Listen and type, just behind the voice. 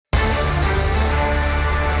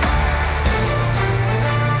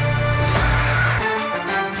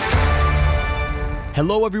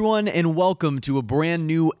Hello, everyone, and welcome to a brand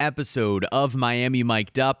new episode of Miami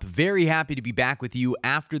Mic'd Up. Very happy to be back with you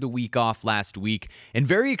after the week off last week, and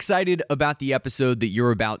very excited about the episode that you're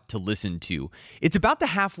about to listen to. It's about the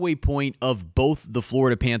halfway point of both the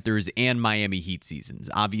Florida Panthers and Miami Heat seasons.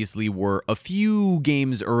 Obviously, we're a few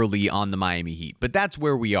games early on the Miami Heat, but that's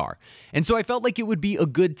where we are. And so I felt like it would be a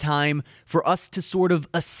good time for us to sort of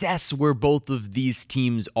assess where both of these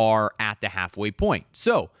teams are at the halfway point.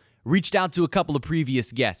 So, reached out to a couple of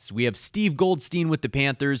previous guests. We have Steve Goldstein with the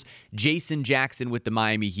Panthers, Jason Jackson with the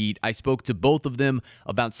Miami Heat. I spoke to both of them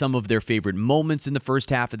about some of their favorite moments in the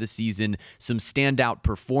first half of the season, some standout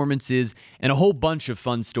performances, and a whole bunch of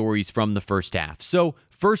fun stories from the first half. So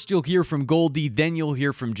first you'll hear from Goldie, then you'll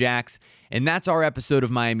hear from Jax, and that's our episode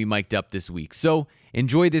of Miami Mic'd Up this week. So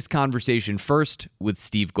enjoy this conversation first with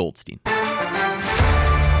Steve Goldstein.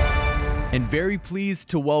 And very pleased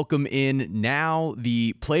to welcome in now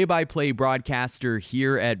the play-by-play broadcaster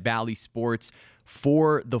here at Bally Sports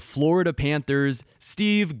for the Florida Panthers,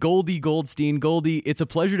 Steve Goldstein. Goldie, it's a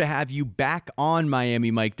pleasure to have you back on Miami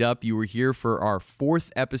Mic'd Up. You were here for our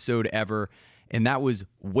 4th episode ever, and that was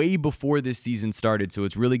way before this season started, so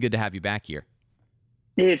it's really good to have you back here.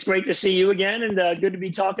 It's great to see you again, and good to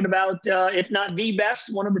be talking about, if not the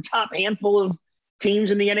best, one of the top handful of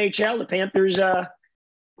teams in the NHL. The Panthers,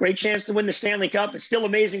 great chance to win the Stanley Cup. It's still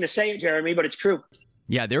amazing to say it, Jeremy, but it's true.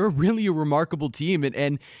 Yeah, they're really a remarkable team,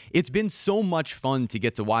 and it's been so much fun to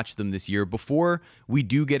get to watch them this year. Before we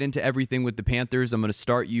do get into everything with the Panthers, I'm going to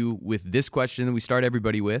start you with this question that we start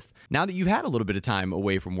everybody with. Now that you've had a little bit of time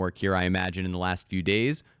away from work here, I imagine, in the last few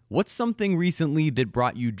days, what's something recently that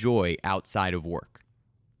brought you joy outside of work?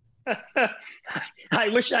 I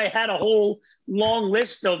wish I had a whole long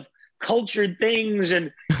list of cultured things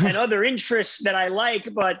and other interests that I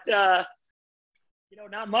like, but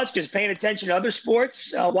not much, because paying attention to other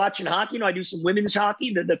sports, watching hockey. I do some women's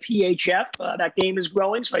hockey, the PHF. That game is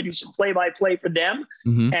growing, so I do some play-by-play for them.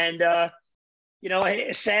 Mm-hmm.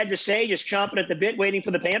 And sad to say, just chomping at the bit, waiting for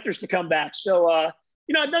the Panthers to come back. So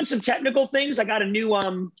I've done some technical things. I got a new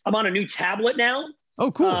I'm on a new tablet now. Oh,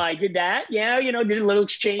 cool. I did that. Yeah, did a little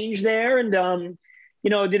exchange there, and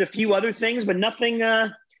did a few other things, but nothing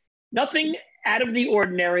out of the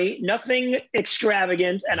ordinary, nothing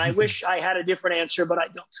extravagant, and I wish I had a different answer, but I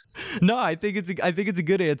don't. No, I think it's a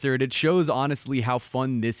good answer, and it shows honestly how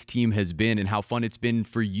fun this team has been and how fun it's been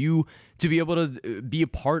for you to be able to be a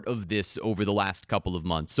part of this over the last couple of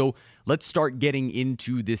months. So let's start getting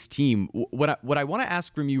into this team. What I want to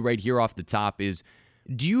ask from you right here off the top is,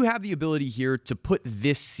 do you have the ability here to put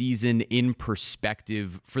this season in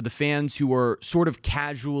perspective for the fans who are sort of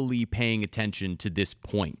casually paying attention to this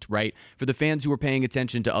point, right? For the fans who are paying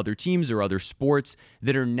attention to other teams or other sports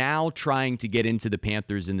that are now trying to get into the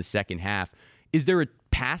Panthers in the second half, is there a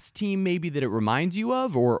past team maybe that it reminds you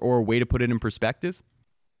of, or a way to put it in perspective?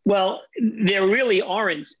 Well, there really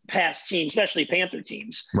aren't past teams, especially Panther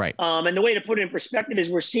teams. Right. And the way to put it in perspective is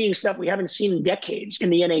we're seeing stuff we haven't seen in decades in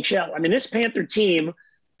the NHL. I mean, this Panther team,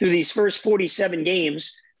 through these first 47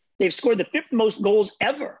 games, they've scored the 5th most goals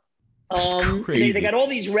ever. That's crazy. They got all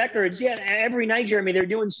these records. Yeah, every night, Jeremy, they're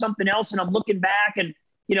doing something else. And I'm looking back, and,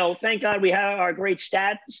 thank God we have our great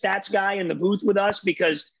stats guy in the booth with us,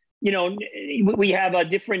 because, we have a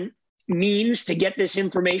different means to get this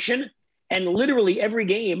information. And literally every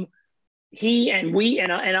game, he and we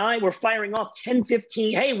and I were firing off 10,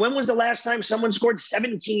 15. Hey, when was the last time someone scored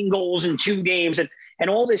 17 goals in 2 games? And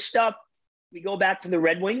all this stuff, we go back to the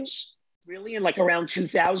Red Wings, really, in like around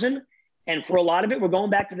 2000. And for a lot of it, we're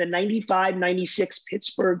going back to the 95, 96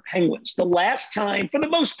 Pittsburgh Penguins. The last time, for the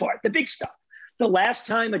most part, the big stuff, the last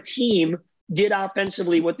time a team did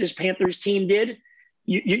offensively what this Panthers team did,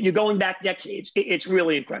 you're going back decades. It's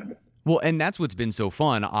really incredible. Well, and that's what's been so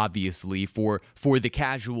fun, obviously, for the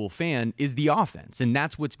casual fan, is the offense. And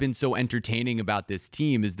that's what's been so entertaining about this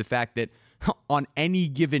team, is the fact that on any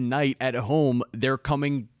given night at home, they're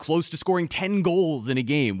coming close to scoring 10 goals in a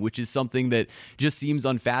game, which is something that just seems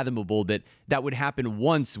unfathomable that would happen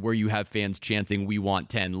once, where you have fans chanting, "We want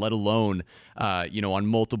 10," let alone, on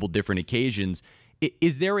multiple different occasions.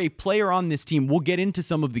 Is there a player on this team? We'll get into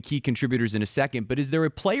some of the key contributors in a second, but is there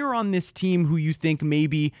a player on this team who you think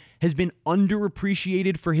maybe has been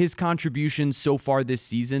underappreciated for his contributions so far this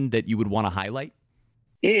season that you would want to highlight?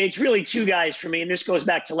 It's really 2 guys for me, and this goes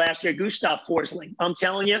back to last year, Gustav Forsling. I'm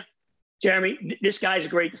telling you, Jeremy, this guy's a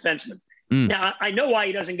great defenseman. Now, I know why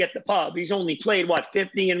he doesn't get the pub. He's only played,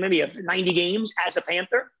 50 and maybe 90 games as a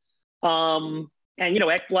Panther. And,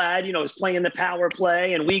 Ekblad, is playing the power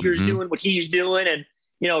play, and Uyghur's doing what he's doing. And,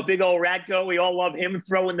 big old Radko, we all love him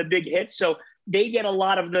throwing the big hits. So they get a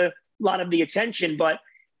lot of the attention. But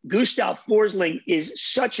Gustav Forsling is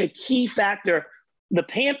such a key factor. The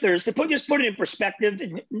Panthers, just put it in perspective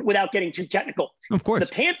without getting too technical. Of course.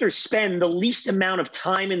 The Panthers spend the least amount of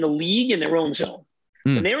time in the league in their own zone.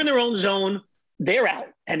 When they're in their own zone, they're out,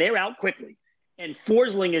 and they're out quickly. And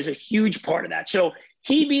Forsling is a huge part of that. So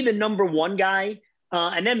he'd be the number one guy.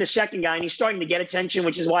 And then the second guy, and he's starting to get attention,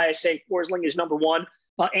 which is why I say Forsling is number one.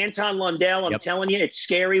 Anton Lundell, I'm telling you, it's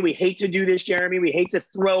scary. We hate to do this, Jeremy. We hate to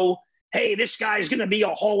throw, hey, this guy's going to be a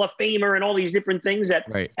Hall of Famer and all these different things that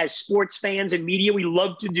as sports fans and media, we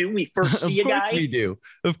love to do. We first see a guy. Of course we do.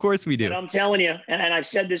 Of course we do. And I'm telling you, and I've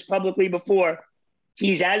said this publicly before,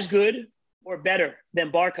 he's as good or better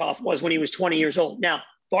than Barkov was when he was 20 years old. Now,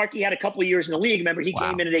 Barkey had a couple of years in the league. Remember, he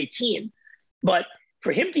came in at 18. But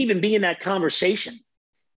for him to even be in that conversation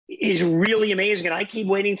is really amazing. And I keep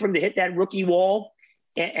waiting for him to hit that rookie wall,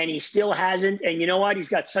 and he still hasn't. And you know what? He's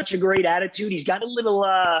got such a great attitude. He's got a little,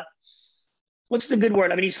 what's the good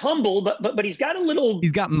word? I mean, he's humble, but he's got a little.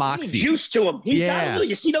 He's got moxie. Juice to him. He's got a little.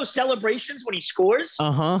 You see those celebrations when he scores?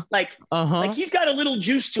 Like he's got a little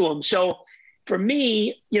juice to him. So for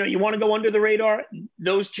me, you want to go under the radar.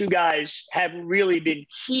 Those two guys have really been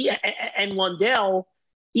key, and Lundell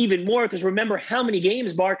even more, because remember how many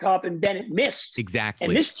games Barkov and Bennett missed. Exactly.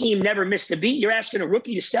 And this team never missed a beat. You're asking a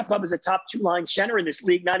rookie to step up as a top two-line center in this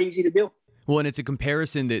league. Not easy to do. Well, and it's a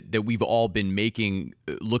comparison that we've all been making,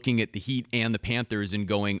 looking at the Heat and the Panthers and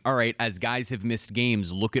going, all right, as guys have missed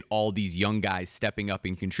games, look at all these young guys stepping up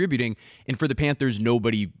and contributing. And for the Panthers,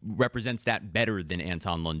 nobody represents that better than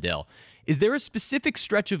Anton Lundell. Is there a specific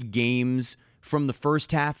stretch of games from the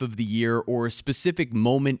first half of the year or a specific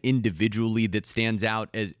moment individually that stands out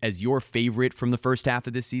as your favorite from the first half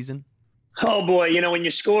of this season? Oh, boy. When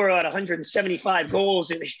you score at 175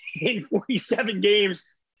 goals in 47 games,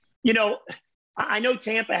 I know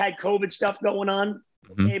Tampa had COVID stuff going on,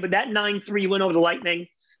 okay, but that 9-3 win over the Lightning,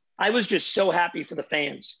 I was just so happy for the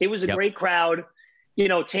fans. It was a great crowd.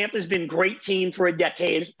 Tampa's been a great team for a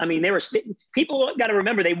decade. I mean, people got to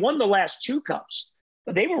remember they won the last two cups,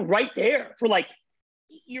 but they were right there for like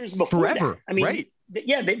years before forever. That. I mean,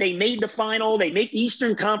 they made the final. They make the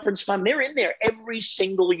Eastern Conference final. They're in there every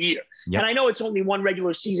single year. And I know it's only one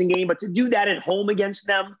regular season game, but to do that at home against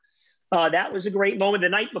them, that was a great moment. The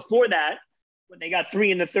night before that, when they got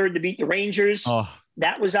 3 in the third to beat the Rangers,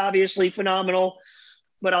 that was obviously phenomenal.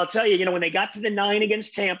 But I'll tell you, when they got to the 9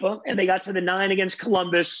 against Tampa and they got to the 9 against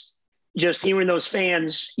Columbus, just hearing those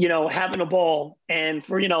fans, having a ball. And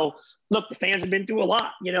for, look, the fans have been through a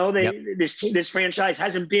lot. This franchise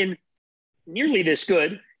hasn't been nearly this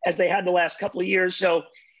good as they had the last couple of years. So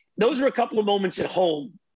those were a couple of moments at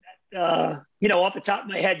home that, off the top of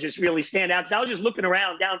my head, just really stand out. So I was just looking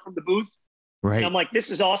around down from the booth. Right. And I'm like,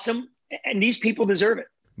 this is awesome. And these people deserve it.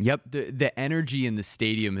 Yep. The energy in the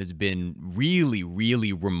stadium has been really,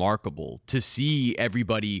 really remarkable to see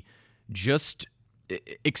everybody just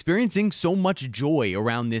experiencing so much joy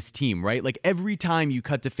around this team, right? Like every time you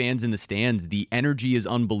cut to fans in the stands, the energy is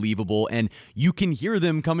unbelievable and you can hear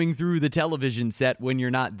them coming through the television set when you're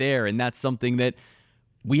not there. And that's something that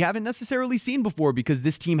we haven't necessarily seen before because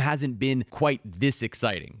this team hasn't been quite this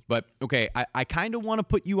exciting. But okay, I kind of want to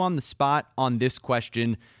put you on the spot on this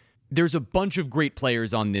question. There's a bunch of great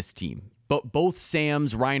players on this team, but both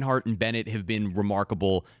Sams, Reinhart, and Bennett have been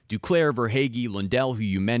remarkable. Duclair, Verhaeghe, Lundell, who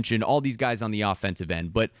you mentioned, all these guys on the offensive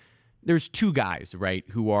end. But there's two guys, right,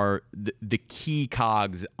 who are the key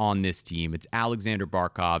cogs on this team. It's Alexander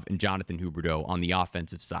Barkov and Jonathan Huberdeau on the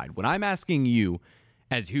offensive side. When I'm asking you,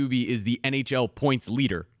 as Hubie is the NHL points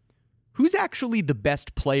leader, who's actually the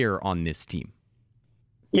best player on this team?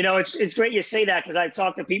 It's great you say that because I've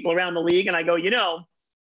talked to people around the league and I go,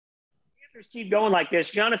 Panthers keep going like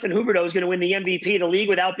this, Jonathan Huberdeau is going to win the MVP of the league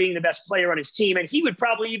without being the best player on his team. And he would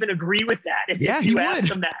probably even agree with that if you asked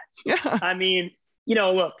him that. Yeah. I mean,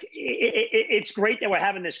 look, it's great that we're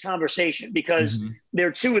having this conversation because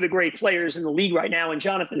they're two of the great players in the league right now. And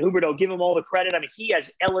Jonathan Huberdeau, give him all the credit. I mean, he has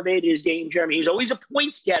elevated his game, Jeremy. He's always a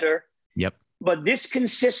points getter. Yep. But this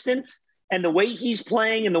consistent and the way he's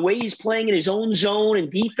playing and the way he's playing in his own zone and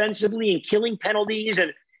defensively and killing penalties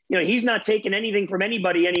and, he's not taking anything from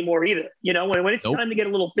anybody anymore either. When it's time to get a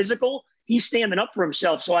little physical, he's standing up for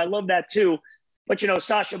himself. So I love that too. But,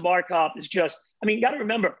 Sasha Barkov is just, you got to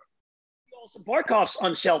remember, Barkov's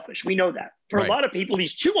unselfish. We know that. For a lot of people,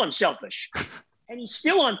 he's too unselfish. And he's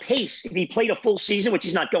still on pace if he played a full season, which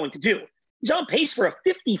he's not going to do. He's on pace for a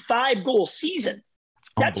 55-goal season.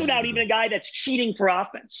 That's without even a guy that's cheating for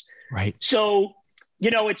offense. Right. So,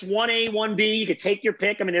 it's 1A, 1B. You could take your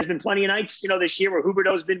pick. I mean, there's been plenty of nights, this year where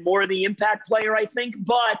Huberdeau's been more of the impact player, I think.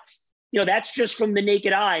 But that's just from the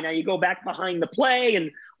naked eye. Now you go back behind the play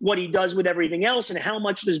and what he does with everything else, and how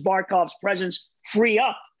much does Barkov's presence free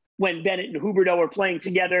up when Bennett and Huberdeau are playing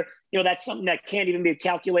together. That's something that can't even be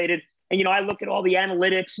calculated. And, I look at all the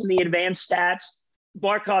analytics and the advanced stats.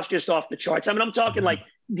 Barkov's just off the charts. I mean, I'm talking like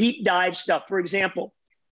deep dive stuff. For example,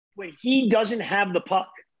 when he doesn't have the puck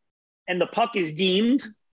and the puck is deemed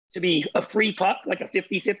to be a free puck, like a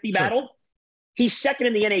 50-50 battle, he's second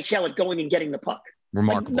in the NHL at going and getting the puck.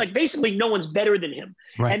 Remarkable. Like basically no one's better than him.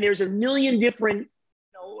 Right. And there's a million different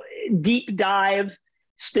deep dive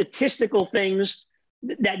statistical things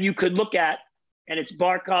that you could look at. And it's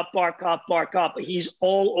Barkov. He's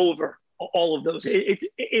all over all of those.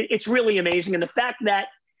 It's really amazing. And the fact that,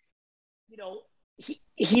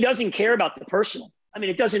 he doesn't care about the personal. I mean,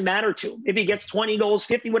 it doesn't matter to him. If he gets 20 goals,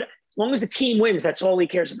 50, whatever, as long as the team wins, that's all he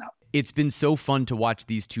cares about. It's been so fun to watch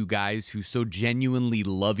these two guys who so genuinely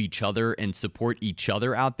love each other and support each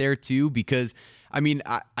other out there too, because I mean,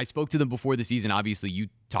 I spoke to them before the season. Obviously, you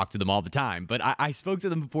talk to them all the time, but I spoke to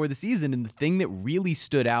them before the season, and the thing that really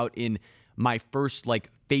stood out in my first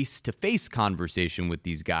face-to-face conversation with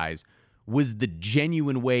these guys was the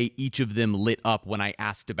genuine way each of them lit up when I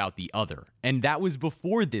asked about the other. And that was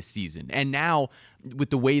before this season. And now,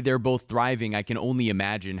 with the way they're both thriving, I can only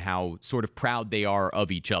imagine how sort of proud they are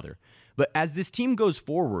of each other. But as this team goes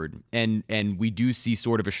forward, and we do see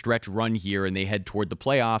sort of a stretch run here and they head toward the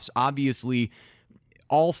playoffs, obviously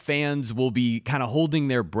all fans will be kind of holding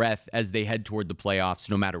their breath as they head toward the playoffs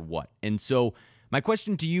no matter what. And so my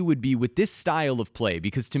question to you would be, with this style of play,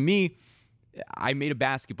 because to me, I made a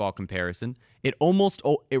basketball comparison. It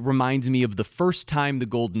reminds me of the first time the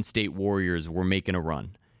Golden State Warriors were making a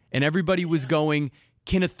run. And everybody was going,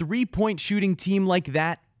 can a three-point shooting team like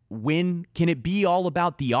that win? Can it be all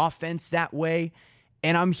about the offense that way?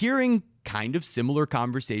 And I'm hearing kind of similar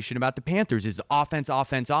conversation about the Panthers is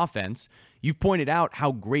offense. You've pointed out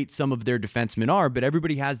how great some of their defensemen are, but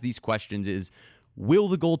everybody has these questions is, will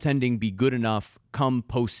the goaltending be good enough come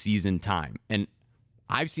postseason time? And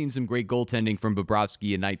I've seen some great goaltending from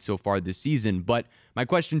Bobrovsky and Knight so far this season, but my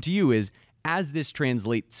question to you is, as this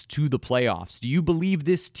translates to the playoffs, do you believe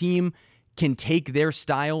this team can take their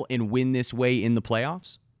style and win this way in the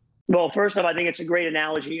playoffs? Well, first off, I think it's a great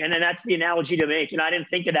analogy, and then that's the analogy to make, and I didn't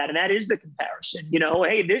think of that, and that is the comparison.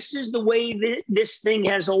 Hey, this is the way this thing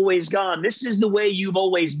has always gone. This is the way you've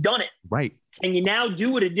always done it. Right. And you now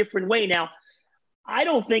do it a different way. Now, I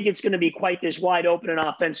don't think it's going to be quite this wide open and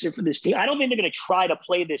offensive for this team. I don't think they're going to try to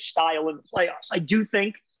play this style in the playoffs. I do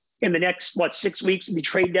think in the next, 6 weeks of the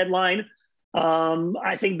trade deadline,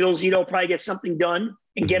 I think Bill Zito will probably get something done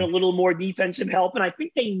and get a little more defensive help. And I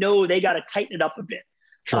think they know they got to tighten it up a bit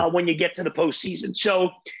when you get to the postseason.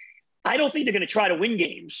 So I don't think they're going to try to win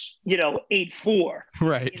games, 8-4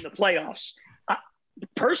 in the playoffs.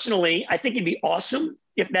 Personally, I think it'd be awesome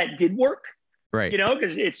if that did work,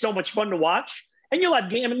 because it's so much fun to watch. And you'll have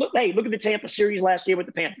game. And look at the Tampa series last year with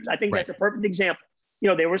the Panthers. I think that's a perfect example.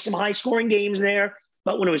 There were some high-scoring games there,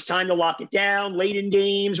 but when it was time to lock it down, late in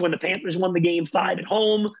games, when the Panthers won the game 5 at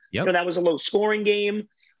home, that was a low-scoring game.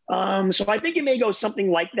 So I think it may go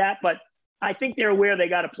something like that, but I think they're aware they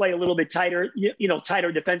got to play a little bit tighter,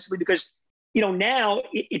 tighter defensively, because now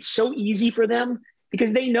it's so easy for them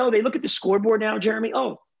because they know they look at the scoreboard now, Jeremy.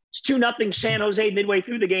 Oh, it's 2-0 San Jose midway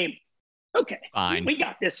through the game. Okay, fine. We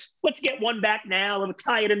got this. Let's get one back now. We'll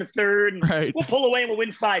tie it in the third, and we'll pull away and we'll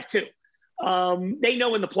win 5-2. They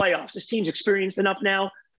know in the playoffs, this team's experienced enough now.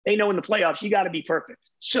 They know in the playoffs, you got to be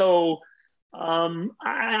perfect. So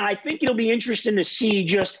I think it'll be interesting to see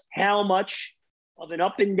just how much of an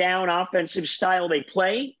up and down offensive style they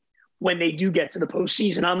play when they do get to the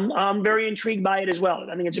postseason. I'm very intrigued by it as well.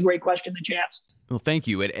 I think it's a great question that you asked. Well, thank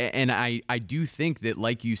you. And I do think that,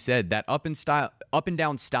 like you said, that up and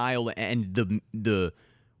down style and the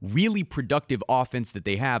really productive offense that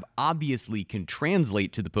they have obviously can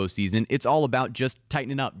translate to the postseason. It's all about just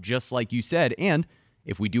tightening up, just like you said. And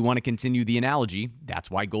if we do want to continue the analogy,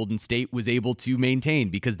 that's why Golden State was able to maintain,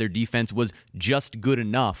 because their defense was just good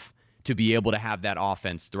enough to be able to have that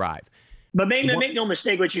offense thrive. But make no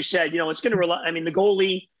mistake what you said. It's going to rely. I mean, the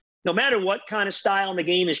goalie, no matter what kind of style in the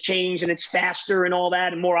game has changed and it's faster and all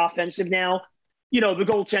that and more offensive now, the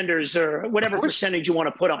goaltenders are whatever percentage you want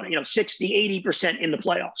to put on it, 60, 80% in the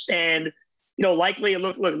playoffs. And, likely it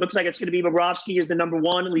looks like it's going to be Bobrovsky is the number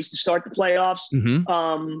one, at least to start the playoffs.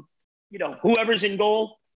 Whoever's in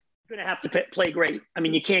goal, going to have to play great. I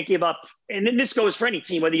mean, you can't give up. And then this goes for any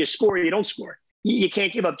team, whether you score or you don't score. You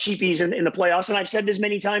can't give up cheapies in the playoffs. And I've said this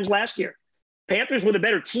many times last year. Panthers were the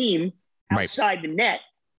better team outside the net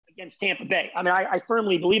against Tampa Bay. I mean, I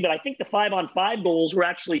firmly believe that. I think the 5-on-5 goals were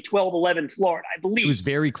actually 12-11 Florida, I believe. It was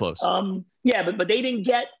very close. Yeah, but they didn't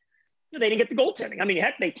get the goaltending. I mean,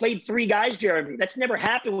 heck, they played 3 guys, Jeremy. That's never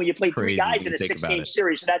happened when you play 3 guys in a 6-game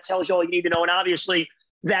series. So that tells you all you need to know. And obviously,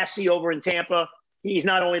 Vasi over in Tampa, he's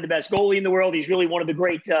not only the best goalie in the world, he's really one of the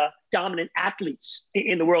great dominant athletes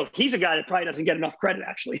in the world. He's a guy that probably doesn't get enough credit,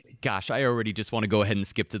 actually. Gosh, I already just want to go ahead and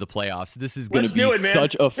skip to the playoffs. This is going to be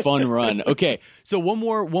such a fun run. Okay, so one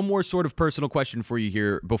more sort of personal question for you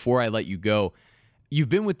here before I let you go. You've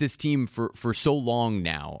been with this team for so long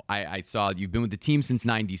now. I saw you've been with the team since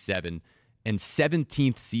 '97 and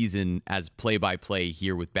 17th season as play-by-play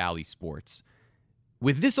here with Bally Sports.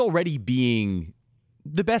 With this already being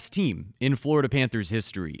the best team in Florida Panthers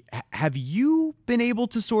history, have you been able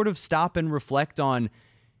to sort of stop and reflect on,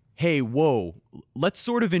 hey, whoa, let's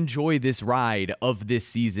sort of enjoy this ride of this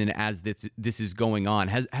season as this is going on?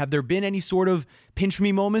 Have there been any sort of pinch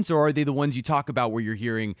me moments, or are they the ones you talk about where you're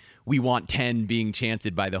hearing "we want 10" being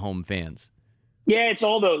chanted by the home fans? Yeah, it's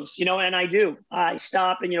all those, and I do. I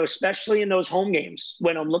stop and, especially in those home games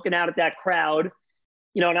when I'm looking out at that crowd,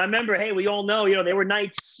 and I remember, hey, we all know, there were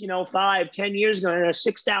nights, 5-10 years ago, and there's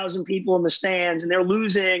 6,000 people in the stands and they're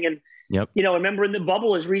losing. And, yep. I remember in the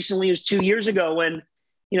bubble as recently as 2 years ago when,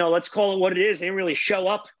 let's call it what it is. They didn't really show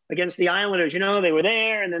up against the Islanders. They were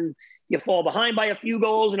there, and then you fall behind by a few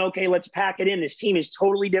goals and, okay, let's pack it in. This team is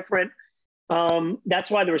totally different.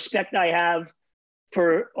 That's why the respect I have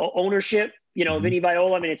for ownership, Vinny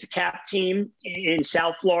Viola, I mean, it's a cap team in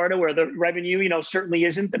South Florida where the revenue, certainly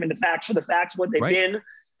isn't. I mean, the facts are the facts, what they've been.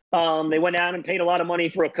 They went out and paid a lot of money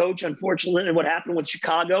for a coach. Unfortunately, what happened with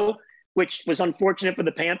Chicago, which was unfortunate for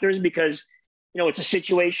the Panthers because, it's a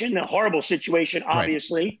situation, a horrible situation,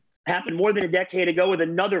 obviously. Right. Happened more than a decade ago with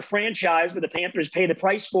another franchise where the Panthers pay the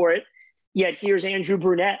price for it. Yet here's Andrew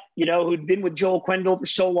Brunette, who'd been with Joel Quenneville for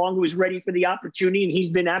so long, who was ready for the opportunity, and he's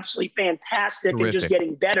been absolutely fantastic. Terrific. And just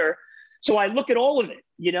getting better. So I look at all of it,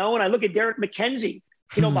 and I look at Derek McKenzie,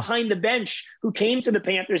 behind the bench, who came to the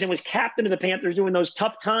Panthers and was captain of the Panthers during those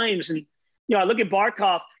tough times. And, I look at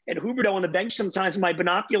Barkov and Huberdeau on the bench sometimes in my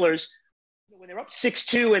binoculars. When they're up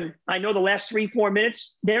 6-2 and I know the last 3-4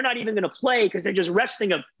 minutes, they're not even going to play because they're just resting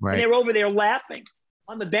them. Right. And they're over there laughing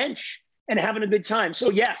on the bench and having a good time.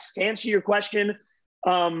 So, yes, to answer your question,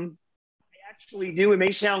 I actually do. It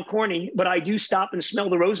may sound corny, but I do stop and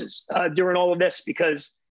smell the roses during all of this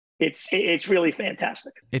because it's really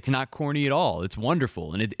fantastic. It's not corny at all. It's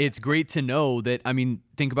wonderful. And it's great to know that, I mean,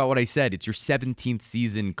 think about what I said. It's your 17th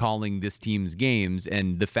season calling this team's games.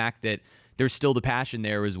 And the fact that there's still the passion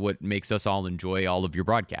there is what makes us all enjoy all of your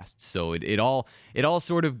broadcasts. So it all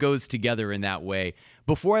sort of goes together in that way.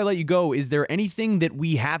 Before I let you go, is there anything that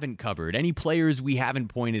we haven't covered? Any players we haven't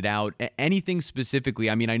pointed out? Anything specifically?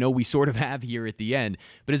 I mean, I know we sort of have here at the end,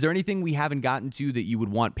 but is there anything we haven't gotten to that you would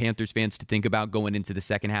want Panthers fans to think about going into the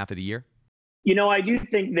second half of the year? I do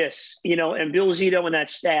think this, and Bill Zito and that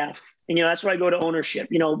staff, and, that's why I go to ownership.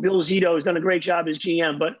 Bill Zito has done a great job as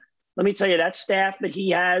GM, but let me tell you, that staff that he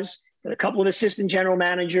has, a couple of assistant general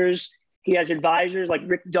managers, he has advisors like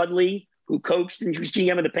Rick Dudley, who coached and was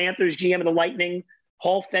GM of the Panthers, GM of the Lightning,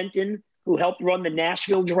 Paul Fenton, who helped run the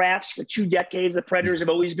Nashville drafts for 2 decades. The Predators have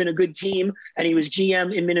always been a good team, and he was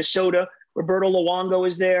GM in Minnesota. Roberto Luongo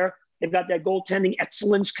is there. They've got that goaltending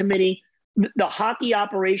excellence committee. The hockey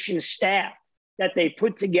operations staff that they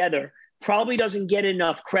put together probably doesn't get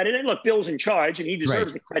enough credit. And look, Bill's in charge, and he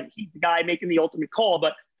deserves the credit. He's the guy making the ultimate call,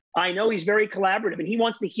 but I know he's very collaborative, and he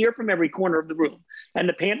wants to hear from every corner of the room. And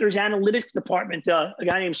the Panthers analytics department, a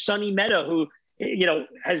guy named Sonny Mehta, who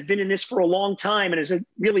has been in this for a long time and is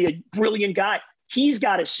really a brilliant guy. He's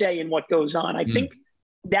got a say in what goes on. I think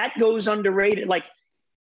that goes underrated. Like,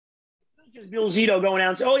 just Bill Zito going out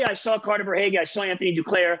and say, oh, yeah, I saw Carter Verhaeghe, I saw Anthony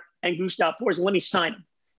Duclair and Gustav Forsling. Let me sign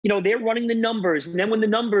him. They're running the numbers. And then when the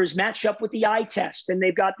numbers match up with the eye test, and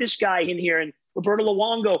they've got this guy in here, and Roberto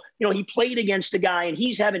Luongo, he played against a guy and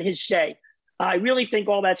he's having his say. I really think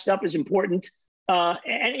all that stuff is important. And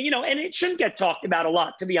it shouldn't get talked about a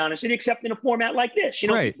lot, to be honest, except in a format like this.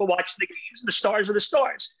 People watch the games, the stars are the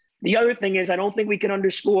stars. The other thing is, I don't think we can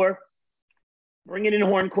underscore bringing in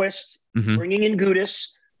Hornquist, bringing in Gudas,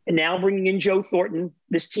 and now bringing in Joe Thornton.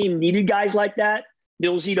 This team needed guys like that.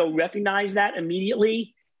 Bill Zito recognized that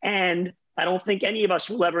immediately. And I don't think any of us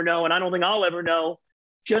will ever know, and I don't think I'll ever know,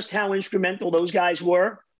 just how instrumental those guys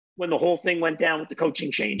were when the whole thing went down with the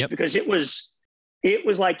coaching change, because it was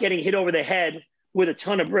like getting hit over the head with a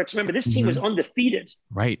ton of bricks. Remember, this team was undefeated,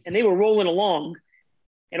 right? And they were rolling along,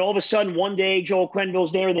 and all of a sudden, one day Joel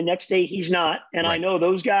Quenneville's there, and the next day he's not. And I know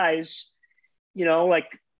those guys,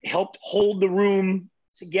 helped hold the room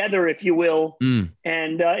together, if you will. Mm.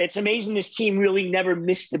 And it's amazing this team really never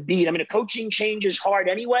missed a beat. I mean, a coaching change is hard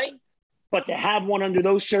anyway, but to have one under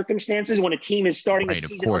those circumstances when a team is starting a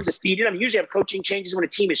season undefeated, I mean, usually have coaching changes when a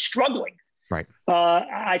team is struggling. Right.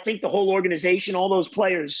 I think the whole organization, all those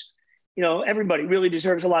players, everybody really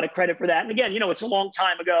deserves a lot of credit for that. And again, it's a long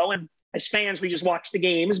time ago, and as fans, we just watch the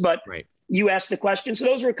games, but you asked the question. So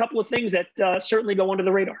those are a couple of things that certainly go under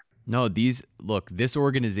the radar. No, this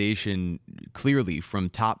organization clearly from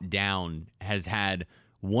top down has had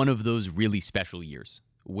one of those really special years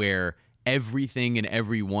where everything and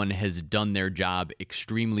everyone has done their job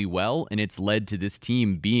extremely well, and it's led to this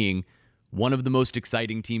team being one of the most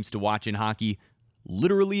exciting teams to watch in hockey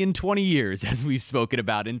literally in 20 years, as we've spoken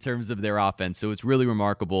about in terms of their offense. So it's really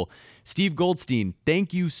remarkable. Steve Goldstein,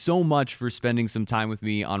 thank you so much for spending some time with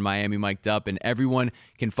me on Miami Mic'd Up, and everyone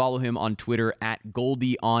can follow him on Twitter at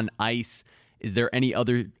Goldie on Ice. Is there any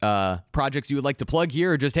other projects you would like to plug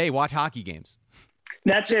here, or just, hey, watch hockey games?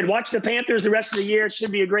 That's it. Watch the Panthers the rest of the year. It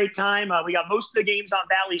should be a great time. We got most of the games on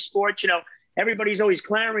Valley Sports. Everybody's always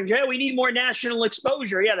clamoring, "Hey, we need more national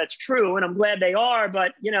exposure." Yeah, that's true, and I'm glad they are.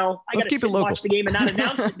 But I got to sit and watch the game and not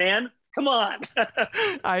announce it, man. Come on.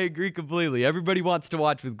 I agree completely. Everybody wants to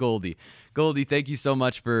watch with Goldie. Goldie, thank you so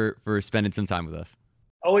much for spending some time with us.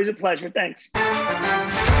 Always a pleasure. Thanks.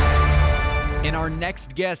 And our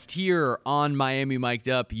next guest here on Miami Mic'd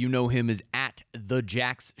Up, you know him as at The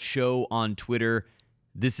Jax Show on Twitter.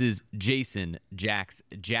 This is Jason Jax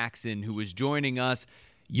Jackson, who is joining us.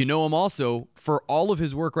 You know him also for all of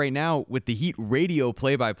his work right now with the Heat radio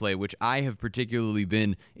play-by-play, which I have particularly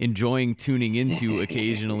been enjoying tuning into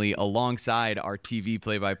occasionally alongside our TV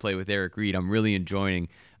play-by-play with Eric Reed. I'm really enjoying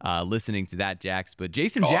listening to that, Jax. But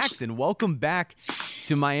Jason Jackson, welcome back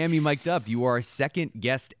to Miami Mic'd Up. You are our second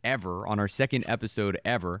guest ever on our second episode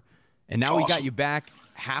ever. And now we got you back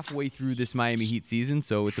halfway through this Miami Heat season,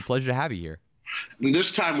 so it's a pleasure to have you here. And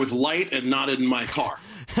this time with light and not in my car.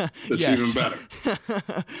 That's even better.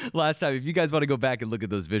 Last time, if you guys want to go back and look at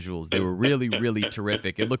those visuals, they were really, really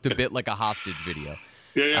terrific. It looked a bit like a hostage video.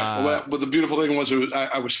 Yeah. But the beautiful thing was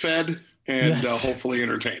I was fed and hopefully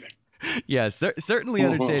entertaining. Yes, certainly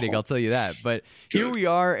entertaining, I'll tell you that. But here we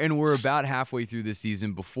are, and we're about halfway through this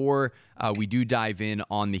season. Before we do dive in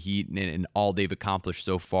on the Heat and all they've accomplished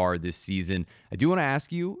so far this season, I do want to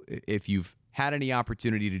ask you if you've had any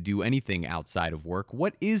opportunity to do anything outside of work.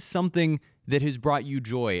 What is something that has brought you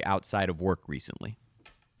joy outside of work recently?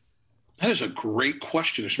 That is a great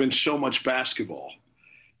question. There's been so much basketball.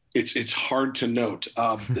 It's hard to note.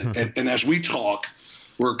 And as we talk,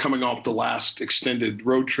 we're coming off the last extended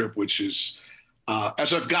road trip, which is,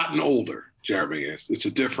 as I've gotten older, Jeremy, it's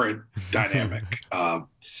a different dynamic. I'll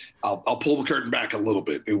pull the curtain back a little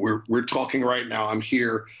bit. We're talking right now. I'm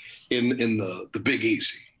here in the Big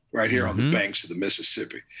Easy, right here on the banks of the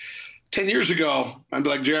Mississippi. 10 years ago, I'd be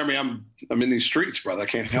like, Jeremy, I'm in these streets, brother. I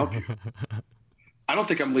can't help you. I don't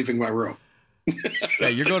think I'm leaving my room. Yeah,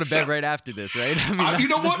 you're going to bed right after this, right? I mean, you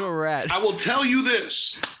know what? That's where we're at. I will tell you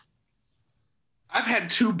this. I've had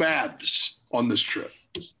 2 baths on this trip.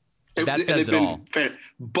 That says it all.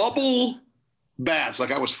 Bubble baths,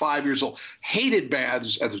 like I was 5 years old. Hated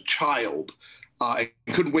baths as a child. I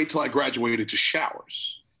couldn't wait till I graduated to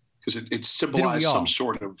showers because it symbolized some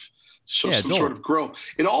sort of growth.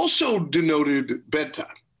 It also denoted bedtime.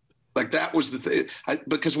 Like that was the thing.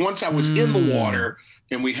 Because once I was in the water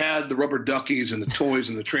and we had the rubber duckies and the toys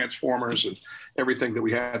and the transformers and everything that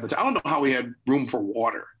we had, I don't know how we had room for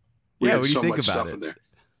water. We had so much stuff in there.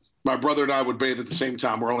 My brother and I would bathe at the same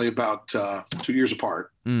time. We're only about 2 years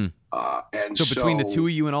apart. And so between the two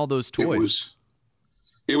of you and all those toys,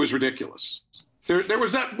 it was ridiculous. There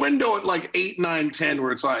was that window at like 8, 9, 10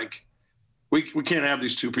 where it's like, we can't have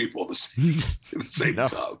these 2 people in the same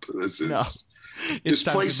tub. This is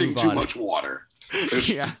displacing too much water.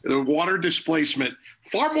 The water displacement,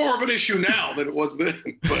 far more of an issue now than it was then.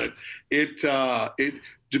 But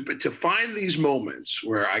to find these moments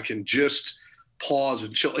where I can just pause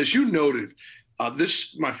and chill, as you noted,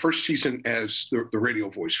 this my first season as the radio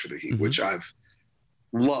voice for the Heat, which I've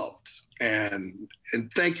loved, and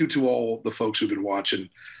thank you to all the folks who've been watching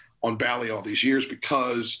on Bally all these years,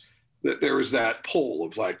 because there was that pull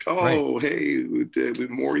of like, hey,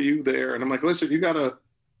 more you there, and I'm like, listen, you gotta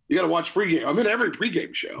watch pregame. I'm in every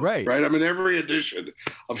pregame show, right? I'm in every edition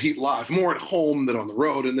of Heat Live, more at home than on the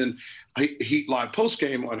road, and then Heat Live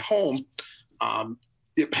postgame at home.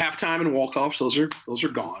 Halftime and walk-offs, those are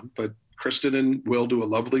gone, but Kristen and Will do a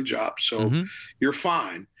lovely job, so you're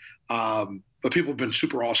fine. But people have been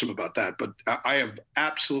super awesome about that. But I have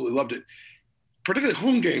absolutely loved it, particularly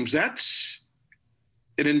home games. That's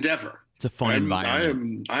an endeavor. It's a fun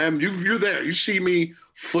environment. You're there. You see me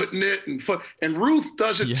footing it and Ruth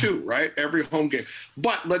does it too, right? Every home game.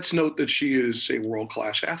 But let's note that she is a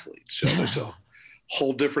world-class athlete. So that's a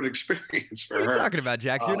whole different experience for her. What are you talking about,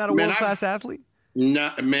 Jax? You're not a world-class athlete?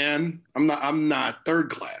 Not, man. I'm not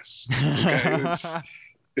third class. Okay?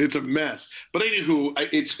 It's a mess. But anywho,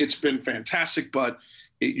 it's been fantastic, but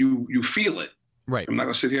you feel it. Right. I'm not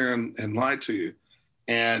going to sit here and lie to you.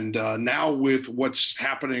 And now with what's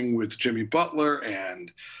happening with Jimmy Butler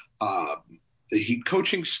and the Heat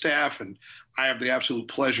coaching staff, and I have the absolute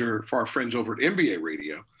pleasure for our friends over at NBA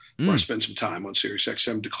Radio, where I spent some time on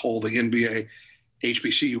SiriusXM to call the NBA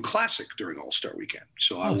HBCU Classic during All-Star Weekend.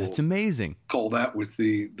 So that's amazing. Call that with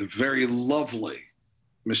the very lovely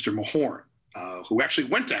Mr. Mahorn, who actually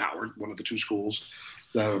went to Howard, one of the two schools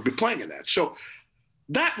that will be playing in that. So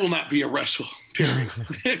that will not be a wrestle, period.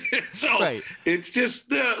 So it's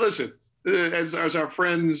just listen, as our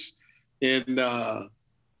friends in the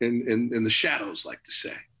shadows like to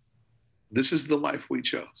say, this is the life we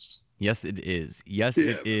chose. Yes, it is. Yes,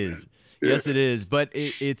 it is. Yes, it is. But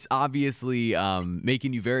it's obviously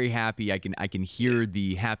making you very happy. I can hear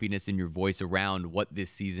the happiness in your voice around what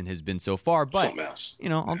this season has been so far. But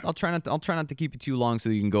I'll try not to keep it too long, so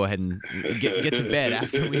you can go ahead and get to bed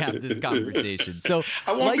after we have this conversation. So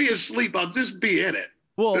I won't be asleep. I'll just be in it.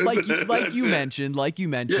 Well, like you mentioned,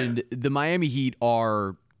 the Miami Heat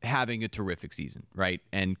are having a terrific season, right?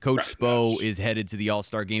 And Coach Spo is headed to the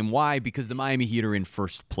All-Star game. Why? Because the Miami Heat are in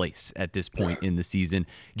first place at this point in the season.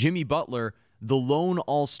 Jimmy Butler, the lone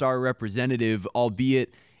All-Star representative,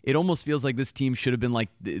 albeit it almost feels like this team should have been like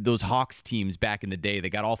those Hawks teams back in the day. They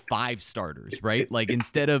got all 5 starters, right? Like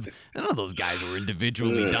instead of, none of those guys were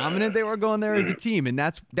individually dominant. They were going there as a team. And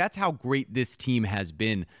that's how great this team has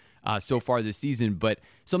been so far this season. But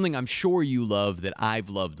something I'm sure you love that I've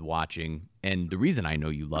loved watching, and the reason I know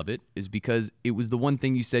you love it is because it was the one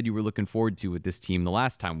thing you said you were looking forward to with this team the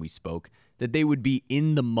last time we spoke, that they would be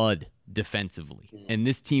in the mud defensively. And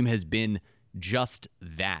this team has been just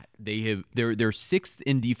that. They're 6th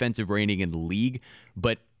in defensive rating in the league,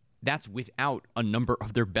 but that's without a number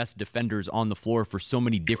of their best defenders on the floor for so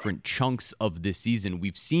many different chunks of this season.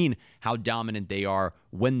 We've seen how dominant they are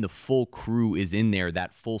when the full crew is in there,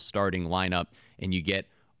 that full starting lineup, and you get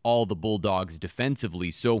all the Bulldogs defensively.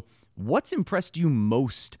 So what's impressed you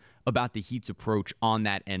most about the Heat's approach on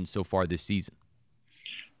that end so far this season?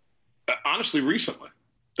 Honestly, recently,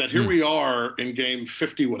 that here we are in game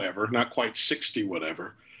 50 whatever, not quite 60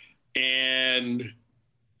 whatever, and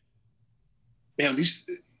man,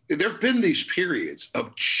 there have been these periods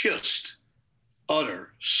of just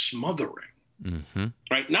utter smothering,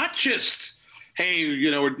 right? Not just, hey,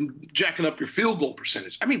 we're jacking up your field goal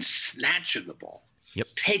percentage. I mean, snatching the ball,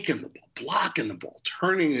 taking the ball, blocking the ball,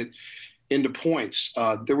 turning it into points.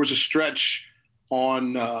 There was a stretch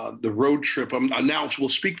on the road trip. Now we'll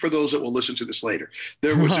speak for those that will listen to this later.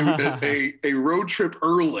 There was a road trip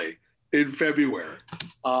early in February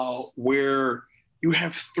where you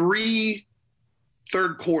have 3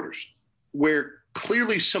 third quarters where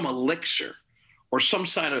clearly some elixir or some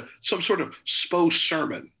sort of Spo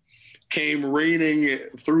sermon came raining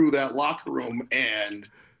through that locker room, and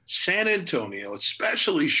San Antonio,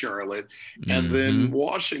 especially Charlotte, and then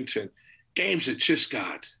Washington, games that just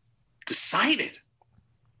got decided.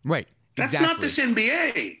 Right. That's not this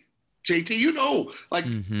NBA,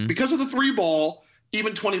 JT. Because of the 3-ball,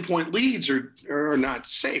 even 20-point leads are not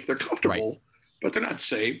safe. They're comfortable, but they're not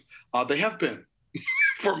safe. They have been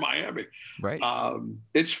for Miami. Right.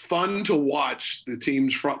 It's fun to watch the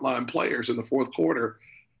team's frontline players in the fourth quarter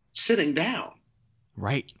sitting down.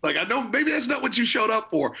 Right. Like, I know maybe that's not what you showed up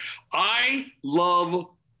for. I love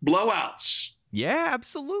blowouts. Yeah,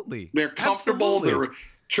 absolutely. They're comfortable. They're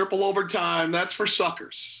triple overtime. That's for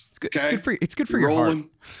suckers. It's good. Okay? It's good for your heart.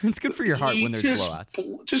 It's good for your heart when there's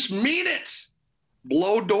blowouts. Just mean it.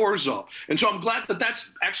 Blow doors off. And so I'm glad that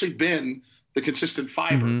that's actually been the consistent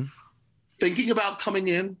fiber. Thinking about coming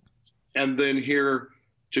in and then here,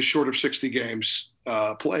 just short of 60 games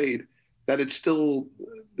played, that it's still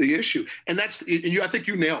the issue. And I think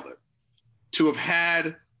you nailed it. To have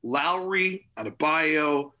had Lowry,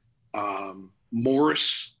 Adebayo,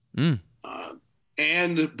 Morris,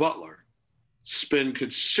 and Butler spend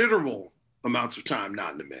considerable amounts of time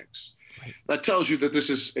not in the mix. Right. That tells you that this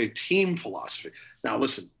is a team philosophy. Now,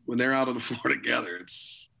 listen, when they're out on the floor together,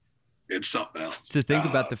 it's something else. To think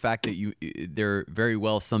about the fact that there very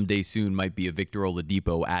well someday soon might be a Victor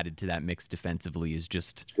Oladipo added to that mix defensively is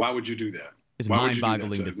just. Why would you do that? It's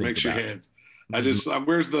mind-boggling to think about. Makes your head. Mm-hmm.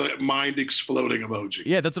 Where's the mind exploding emoji?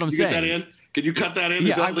 Yeah, that's what I'm saying. Get that in? Can you cut that in? Yeah,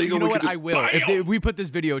 Is that legal? You know what? I will. Bam! If we put this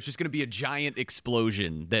video, it's just going to be a giant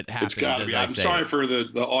explosion that happens. It's got to be. I'm sorry for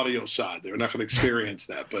the audio side. They're not going to experience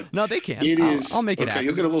that, but no, they can. I'll make it happen.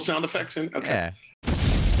 You'll get a little sound effects in. Okay.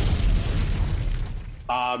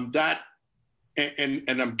 Yeah. That.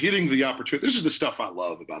 And I'm getting the opportunity. This is the stuff I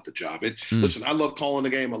love about the job. Listen, I love calling the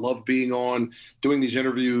game. I love being on, doing these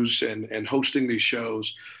interviews and hosting these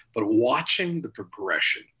shows. But watching the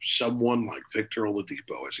progression, someone like Victor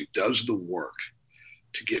Oladipo, as he does the work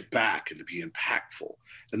to get back and to be impactful,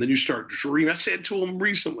 and then you start dreaming. I said to him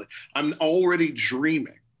recently, I'm already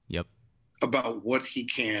dreaming about what he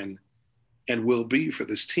can and will be for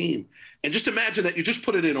this team. And just imagine that you just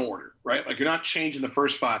put it in order, right? Like you're not changing the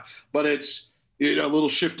first five, but it's a little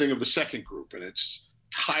shifting of the second group, and it's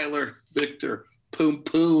Tyler, Victor,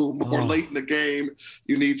 Poom, or late in the game,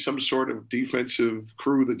 you need some sort of defensive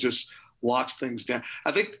crew that just locks things down.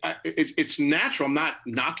 I think it's natural. I'm not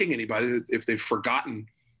knocking anybody if they've forgotten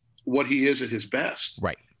what he is at his best.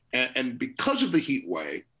 Right. And because of the heat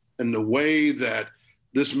wave and the way that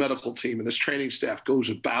this medical team and this training staff goes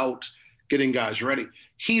about getting guys ready,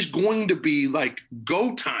 he's going to be like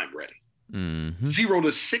go time ready, 0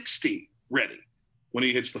 to 60 ready when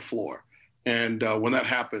he hits the floor. And when that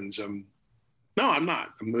happens, no, I'm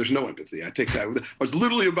not. There's no empathy. I take that. I was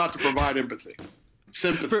literally about to provide empathy,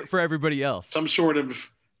 sympathy for everybody else. Some sort of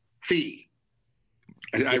fee.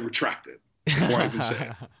 I retract it before I even say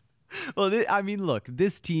it. Well, I mean, look,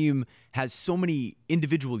 this team has so many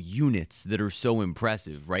individual units that are so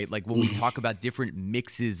impressive, right? Like when we talk about different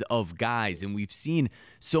mixes of guys, and we've seen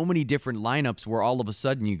so many different lineups where all of a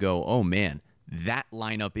sudden you go, oh man, that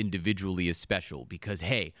lineup individually is special because,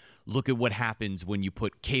 hey, look at what happens when you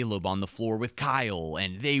put Caleb on the floor with Kyle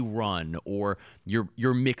and they run, or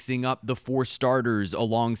you're mixing up the four starters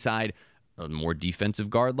alongside a more defensive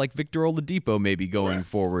guard like Victor Oladipo maybe going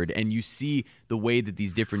forward, and you see the way that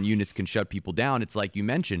these different units can shut people down. It's like you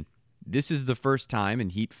mentioned, this is the first time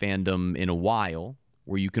in Heat fandom in a while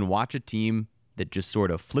where you can watch a team that just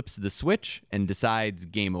sort of flips the switch and decides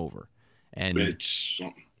game over. And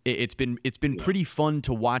it's been pretty fun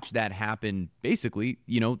to watch that happen, basically,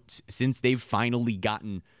 since they've finally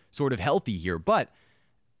gotten sort of healthy here. But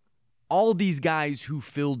all these guys who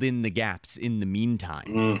filled in the gaps in the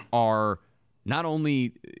meantime are not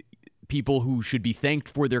only people who should be thanked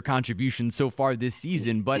for their contributions so far this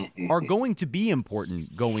season, but are going to be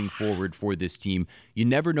important going forward for this team. You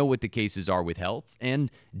never know what the cases are with health,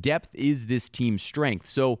 and depth is this team's strength.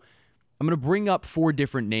 So I'm going to bring up 4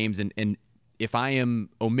 different names, and if I am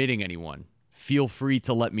omitting anyone, feel free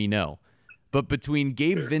to let me know. But between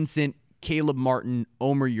Gabe Vincent, Caleb Martin,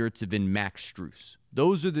 Omer Yurtseven, and Max Strus,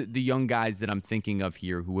 those are the young guys that I'm thinking of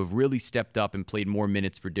here who have really stepped up and played more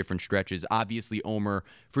minutes for different stretches. Obviously, Omer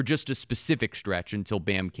for just a specific stretch until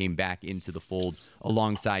Bam came back into the fold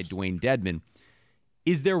alongside Dwayne Dedmon.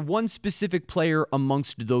 Is there one specific player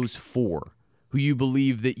amongst those 4 who you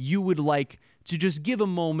believe that you would like to just give a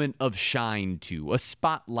moment of shine to, a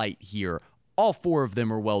spotlight here? All 4 of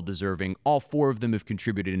them are well-deserving. All 4 of them have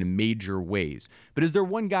contributed in major ways. But is there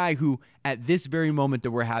one guy who, at this very moment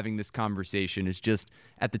that we're having this conversation, is just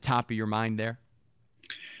at the top of your mind there?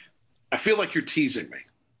 I feel like you're teasing me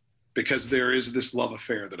because there is this love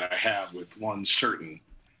affair that I have with one certain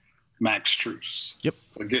Max Strus. Yep.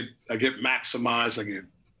 I get maximized. I get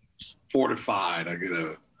fortified. I get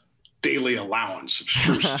a daily allowance of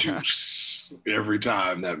Strus juice every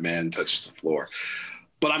time that man touches the floor.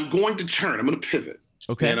 But I'm going to turn. I'm going to pivot.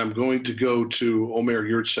 Okay. And I'm going to go to Omer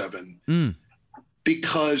Yurtseven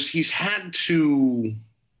because he's had to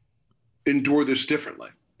endure this differently,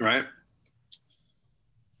 right?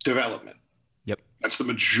 Development. Yep. That's the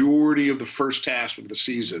majority of the first half of the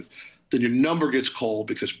season. Then your number gets cold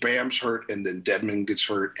because Bam's hurt, and then Dedmon gets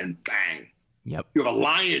hurt, and bang. Yep. You have a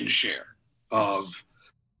lion's share of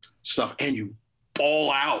stuff, and you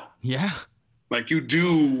ball out. Yeah. Like you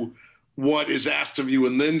do what is asked of you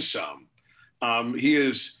and then some. He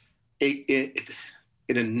is an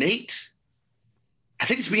innate, I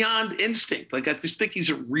think it's beyond instinct. Like I just think he's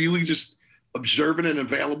a really just observant and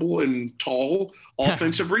available and tall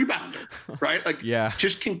offensive rebounder, right? Like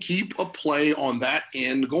just can keep a play on that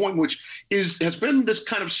end going, which has been this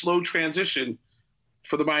kind of slow transition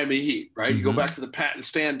for the Miami Heat, right? You go back to the Pat and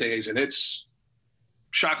Stan days and it's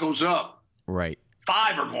shot goes up. Right.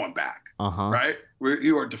 5 are going back, right? Where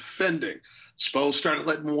you are defending. Spo started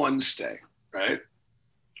letting 1 stay, right?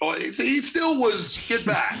 Oh, he still was get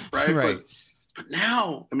back, right? Right. But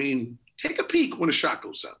now, I mean, take a peek when a shot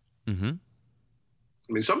goes up.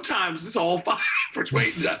 I mean, sometimes it's all 5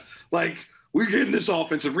 waiting. Like we're getting this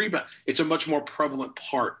offensive rebound. It's a much more prevalent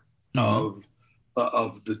part of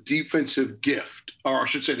of the defensive gift, or I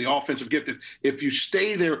should say the offensive gift. If you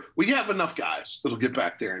stay there, we have enough guys that'll get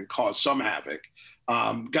back there and cause some havoc.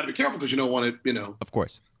 Got to be careful because you don't want it, of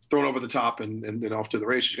course, thrown over the top and then off to the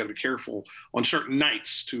races. You got to be careful on certain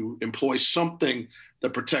nights to employ something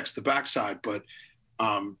that protects the backside. But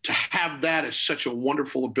to have that is such a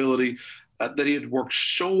wonderful ability that he had worked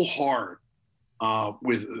so hard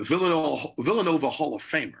with Villanova Hall of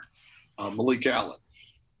Famer Malik Allen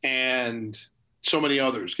and so many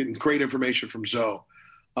others, getting great information from Zoe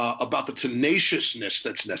about the tenaciousness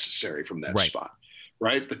that's necessary from that spot,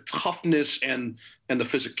 right? The toughness and the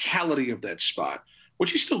physicality of that spot, which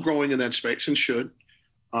he's still growing in that space and should.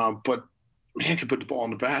 But man can put the ball in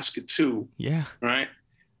the basket too. Yeah. Right.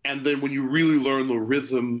 And then when you really learn the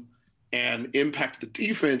rhythm and impact the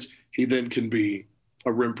defense, he then can be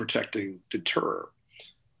a rim protecting deterrent.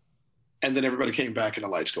 And then everybody came back and the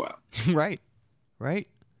lights go out. Right.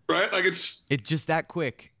 Like it's just that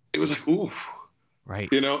quick. It was like, ooh.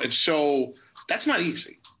 Right. And so that's not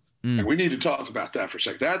easy. And we need to talk about that for a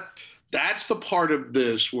second. That's the part of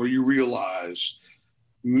this where you realize,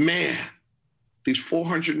 man, these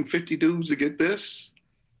 450 dudes that get this,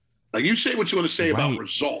 like you say what you want to say about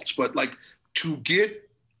results, but like to get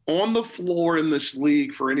on the floor in this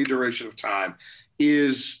league for any duration of time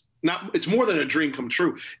is not, it's more than a dream come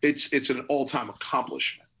true. It's an all-time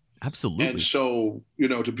accomplishment. Absolutely. And so,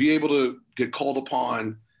 to be able to get called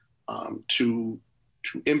upon to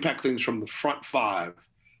impact things from the front five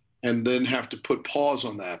and then have to put pause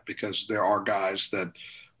on that because there are guys that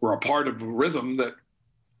were a part of a rhythm that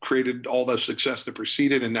created all the success that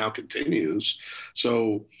preceded and now continues.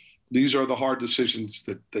 So these are the hard decisions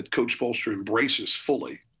that Coach Spoelstra embraces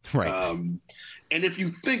fully. Right. And if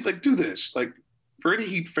you think, like, do this, like for any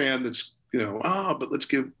Heat fan that's, but let's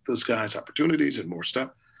give those guys opportunities and more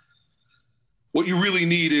stuff. What you really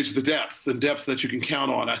need is the depth that you can count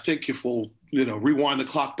on. I think if we'll, rewind the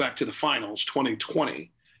clock back to the finals,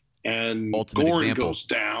 2020, and Ultimate Goran example. goes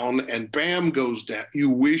down and Bam goes down, you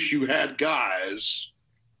wish you had guys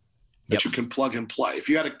that you can plug and play. If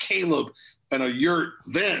you had a Caleb and a Yurt,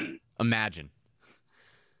 then imagine.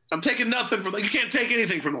 I'm taking nothing from you can't take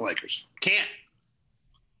anything from the Lakers. Can't.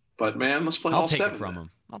 But man, let's play all seven.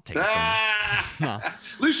 I'll take it from them. At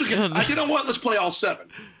least we can. You know what? Let's play all seven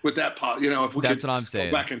with that. If we that's what I'm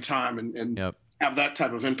saying. Go back in time and have that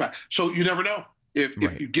type of impact. So you never know if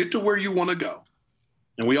you get to where you want to go,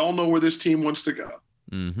 and we all know where this team wants to go.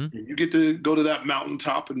 Mm-hmm. You get to go to that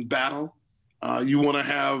mountaintop and battle. You want to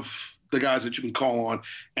have the guys that you can call on,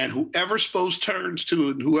 and whoever Spose turns to,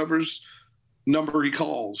 and whoever's number he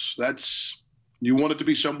calls, you want it to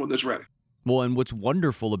be someone that's ready. Well, and what's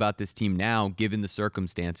wonderful about this team now, given the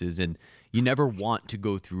circumstances, and you never want to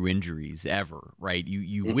go through injuries ever, right?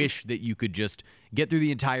 You wish that you could just get through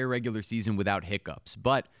the entire regular season without hiccups.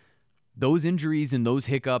 But those injuries and those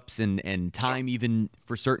hiccups and time even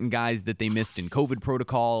for certain guys that they missed in COVID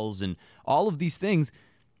protocols and all of these things,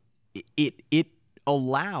 it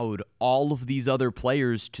allowed all of these other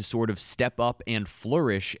players to sort of step up and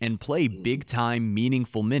flourish and play big-time,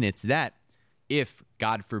 meaningful minutes that if,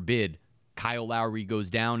 God forbid, Kyle Lowry goes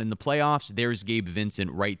down in the playoffs, there's Gabe Vincent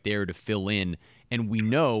right there to fill in. And we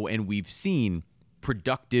know and we've seen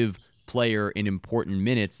productive player in important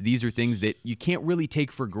minutes. These are things that you can't really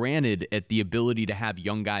take for granted at the ability to have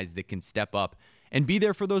young guys that can step up and be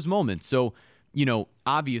there for those moments. So,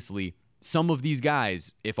 obviously, some of these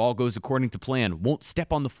guys, if all goes according to plan, won't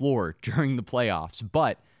step on the floor during the playoffs.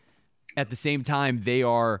 But at the same time,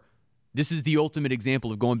 this is the ultimate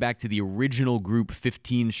example of going back to the original group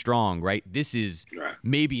 15 strong, right? This is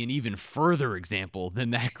maybe an even further example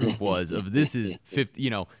than that group was of this is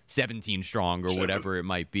 17 strong or whatever it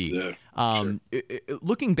might be. Yeah,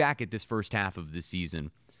 looking back at this first half of the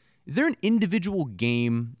season, is there an individual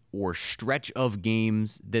game or stretch of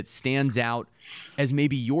games that stands out as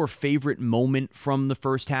maybe your favorite moment from the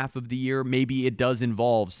first half of the year? Maybe it does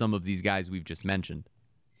involve some of these guys we've just mentioned.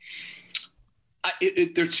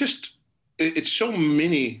 It's so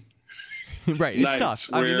many. Right. It's tough.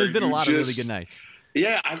 I mean, there's been a lot of really good nights.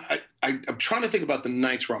 Yeah. I'm trying to think about the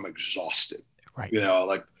nights where I'm exhausted. Right.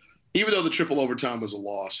 Like even though the triple overtime was a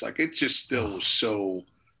loss, like it just still was so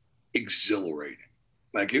exhilarating.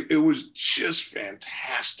 Like it was just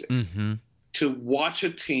fantastic to watch a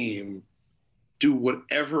team do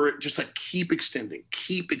whatever, just like keep extending.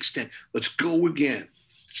 Let's go again.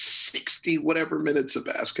 60 whatever minutes of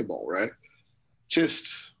basketball, right?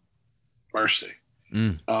 Just mercy.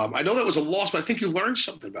 I know that was a loss, but I think you learned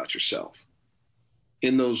something about yourself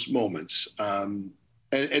in those moments. And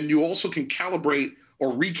you also can calibrate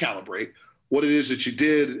or recalibrate what it is that you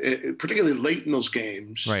did, particularly late in those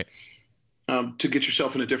games. Right. to get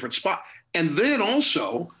yourself in a different spot. And then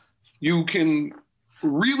also you can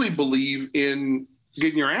really believe in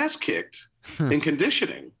getting your ass kicked in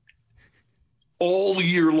conditioning all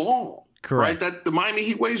year long. Correct. Right? That the Miami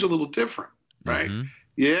Heat way is a little different, right? Mm-hmm.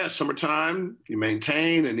 Yeah, summertime, you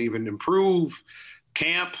maintain and even improve.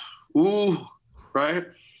 Camp, right?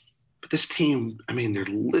 But this team, I mean, they're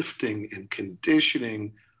lifting and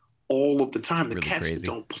conditioning all of the time. The Really cats crazy.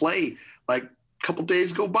 don't play. Like a couple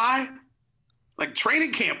days go by, like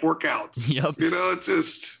training camp workouts. Yep. It's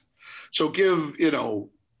just so give,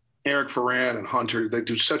 Eric Ferran and Hunter, they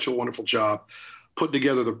do such a wonderful job putting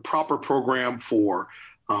together the proper program for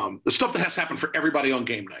the stuff that has to happen for everybody on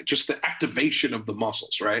game night, just the activation of the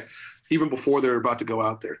muscles, right? Even before they're about to go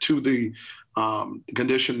out there, to the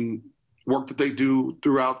condition work that they do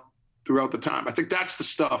throughout the time. I think that's the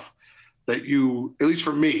stuff that you, at least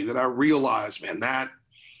for me, that I realize, man, that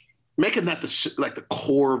making that the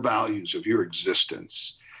core values of your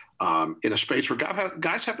existence in a space where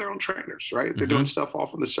guys have their own trainers, right? They're doing stuff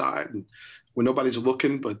off on the side and when nobody's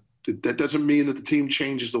looking, but that doesn't mean that the team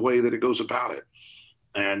changes the way that it goes about it.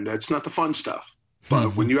 And it's not the fun stuff.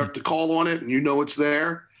 But when you have to call on it and it's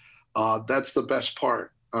there, that's the best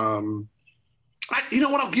part. I'll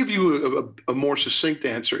give you a more succinct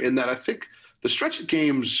answer in that I think the stretch of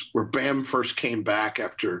games where Bam first came back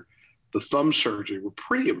after the thumb surgery were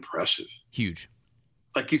pretty impressive. Huge.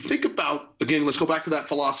 Like you think about, again, let's go back to that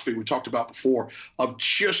philosophy we talked about before of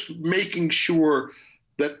just making sure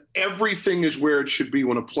that everything is where it should be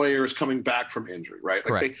when a player is coming back from injury, right?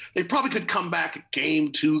 Like they probably could come back at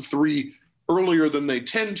game 2, 3 earlier than they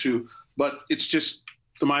tend to, but it's just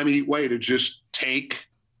the Miami Heat way to just take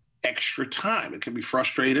extra time. It can be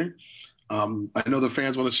frustrating. I know the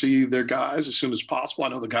fans want to see their guys as soon as possible. I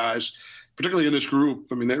know the guys, particularly in this group,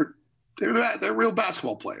 I mean, they're real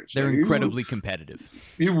basketball players. They're incredibly competitive.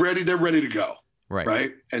 They're ready to go.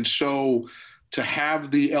 Right. And so to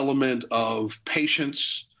have the element of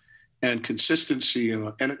patience and consistency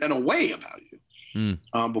and a way about you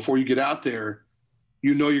before you get out there,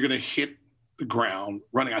 you're going to hit the ground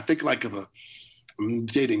running. I think I'm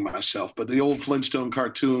dating myself, but the old Flintstone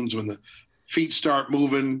cartoons when the feet start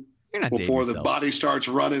moving before the body starts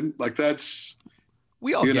running, like that's,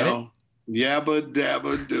 we all get it. Yabba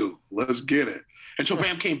dabba do. Let's get it. And so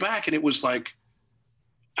Bam came back and it was like,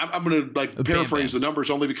 I'm going to paraphrase the numbers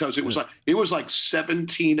only because it was like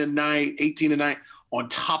 17 a night, 18 a night on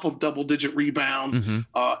top of double-digit rebounds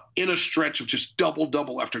in a stretch of just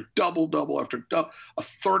double after double after double, a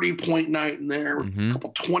 30-point night in there, a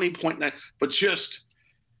couple 20-point night, but just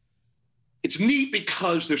it's neat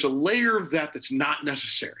because there's a layer of that's not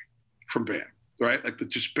necessary from Bam, right? Like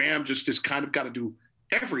Bam just has kind of got to do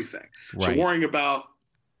everything. Right. So worrying about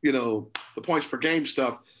the points per game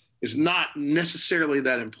stuff is not necessarily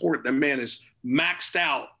that important. That man is maxed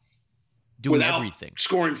out doing everything,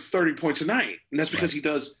 scoring 30 points a night. And that's because he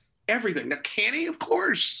does everything. Now, can he? Of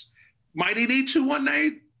course. Might he need to one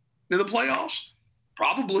night in the playoffs?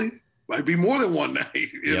 Probably. Might be more than one night,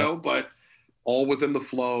 you know, but all within the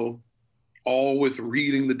flow, all with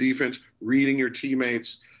reading the defense, reading your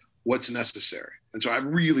teammates, what's necessary. And so I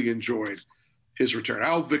really enjoyed his return. I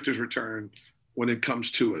hope Victor's return, when it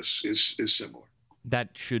comes to us, is similar. That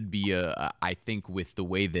should be I think with the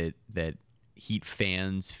way that Heat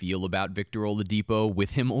fans feel about Victor Oladipo,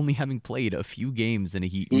 with him only having played a few games in a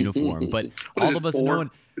Heat uniform, but all of us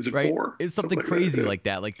knowing, right? 4? It's something crazy like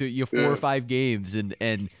that. Like you have 4 or 5 games,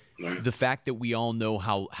 and the fact that we all know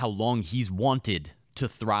how long he's wanted to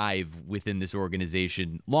thrive within this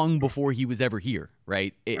organization long before he was ever here,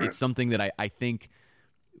 right? It's something that I think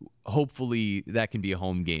hopefully that can be a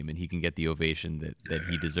home game and he can get the ovation that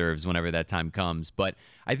he deserves whenever that time comes. But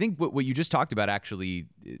I think what you just talked about actually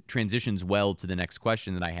transitions well to the next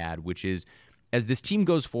question that I had, which is, as this team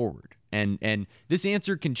goes forward, and this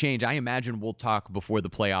answer can change. I imagine we'll talk before the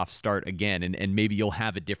playoffs start again, and maybe you'll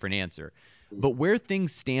have a different answer. But where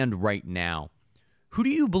things stand right now, who do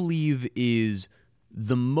you believe is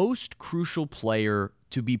the most crucial player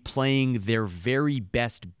to be playing their very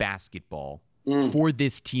best basketball for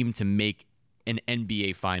this team to make an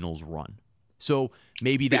NBA Finals run? So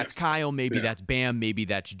maybe that's Kyle, maybe that's Bam, maybe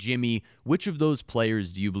that's Jimmy. Which of those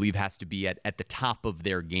players do you believe has to be at the top of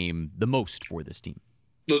their game the most for this team?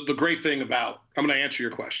 The great thing about, I'm going to answer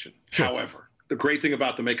your question. Sure. However, the great thing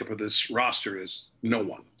about the makeup of this roster is no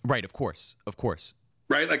one. Right, of course.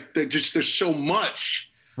 Right? Like there's so much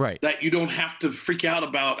that you don't have to freak out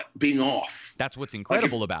about being off. That's what's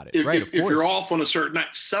incredible about it, right? If you're off on a certain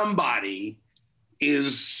night, somebody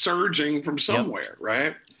is surging from somewhere,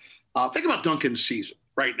 right? Think about Duncan's season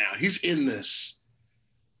right now. He's in this,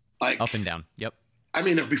 like, up and down. Yep. I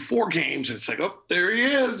mean, there'll be 4 games, and it's like, oh, there he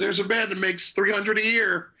is. There's a man that makes $300 a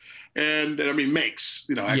year, and I mean, makes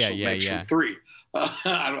from 3.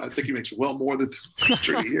 I think he makes well more than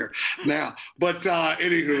 $300 a year now. But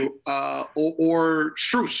anywho, or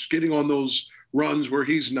Strus getting on those runs where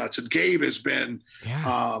he's nuts, and Gabe has been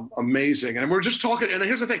amazing. And we're just talking. And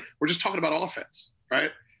here's the thing: we're just talking about offense,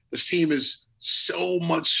 right? This team is so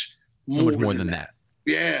much more than that.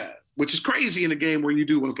 Yeah, which is crazy in a game where you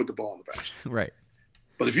do want to put the ball in the basket. Right.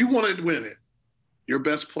 But if you wanted to win it, your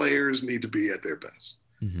best players need to be at their best.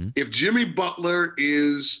 Mm-hmm. If Jimmy Butler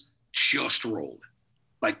is just rolling,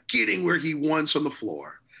 like getting where he wants on the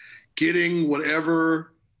floor, getting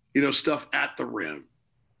whatever, stuff at the rim,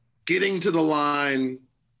 getting to the line,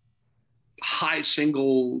 high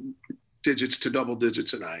single digits to double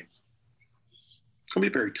digits a night, it's going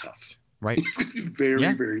to be very tough. Right. It's going to be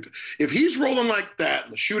very, very tough. If he's rolling like that,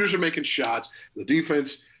 and the shooters are making shots, the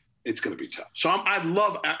defense, it's going to be tough. So I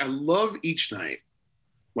love each night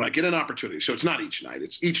when I get an opportunity. So it's not each night.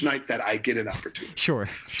 It's each night that I get an opportunity. Sure.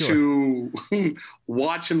 To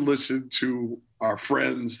watch and listen to our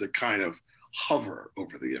friends that kind of hover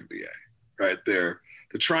over the NBA, right? They're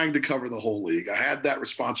trying to cover the whole league. I had that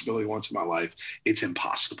responsibility once in my life. It's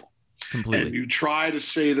impossible. Completely. And you try to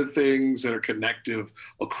say the things that are connective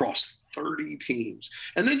across 30 teams.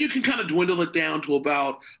 And then you can kind of dwindle it down to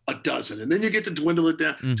about a dozen. And then you get to dwindle it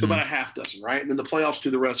down to about a half dozen, right? And then the playoffs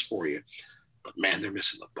do the rest for you. But, man, they're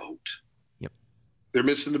missing the boat. Yep. They're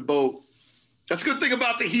missing the boat. That's a good thing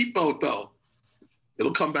about the Heat boat, though.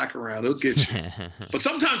 It'll come back around. It'll get you. But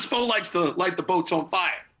sometimes Spo likes to light the boats on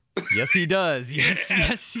fire. Yes, he does. Yes,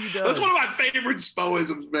 he does. That's one of my favorite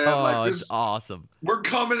Spoisms, man. Oh, it's awesome. We're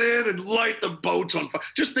coming in and light the boats on fire.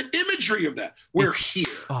 Just the imagery of that. We're here.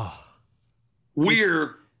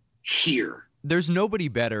 We're here. There's nobody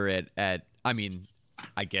better at I mean,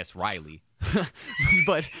 I guess Riley.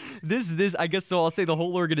 But this I guess so I'll say the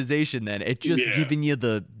whole organization then. It just giving you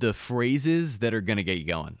the phrases that are gonna get you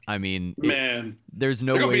going. I mean, man, there's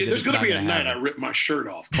no way there's gonna be a night I rip my shirt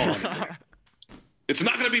off calling it there. It's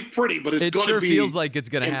not gonna be pretty, but it's gonna be feels like it's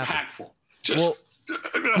gonna impactful. Happen. Just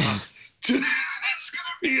it's gonna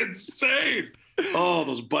be insane. Oh,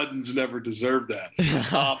 those buttons never deserved that.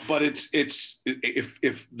 But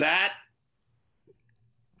if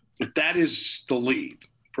that is the lead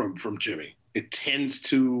from Jimmy, it tends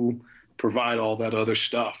to provide all that other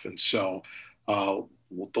stuff. And so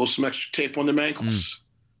we'll throw some extra tape on them ankles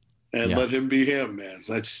and let him be him, man.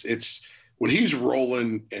 It's when he's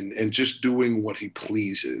rolling and just doing what he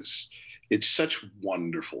pleases, it's such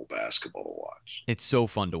wonderful basketball to watch. It's so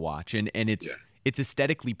fun to watch. And it's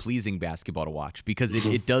aesthetically pleasing basketball to watch because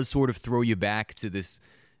it does sort of throw you back to this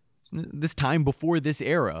time before this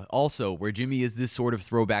era also, where Jimmy is this sort of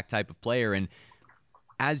throwback type of player. And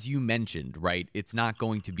as you mentioned, right, it's not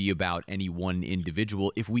going to be about any one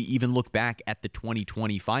individual. If we even look back at the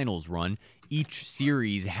 2020 finals run, each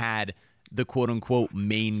series had the quote-unquote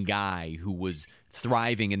main guy who was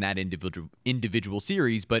thriving in that individual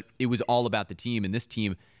series, but it was all about the team, and this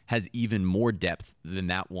team has even more depth than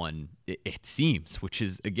that one, it seems, which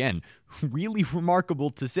is, again, really remarkable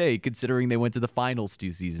to say considering they went to the finals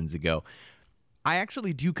 2 seasons ago. I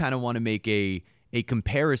actually do kind of want to make a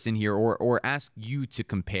comparison here or ask you to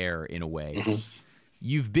compare in a way. Mm-hmm.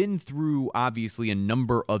 You've been through, obviously, a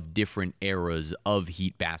number of different eras of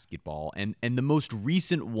Heat basketball, and the most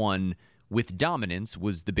recent one with dominance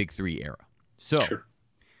was the Big Three era. So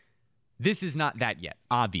this is not that yet,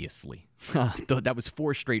 obviously. That was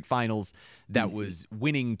 4 straight finals. That was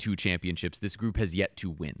winning 2 championships. This group has yet to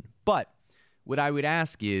win. But what I would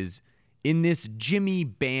ask is, in this Jimmy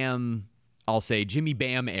Bam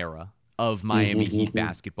era of Miami Heat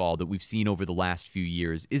basketball that we've seen over the last few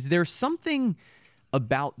years, is there something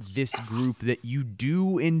about this group that you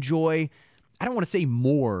do enjoy? I don't want to say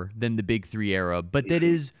more than the Big Three era, but that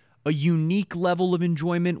is a unique level of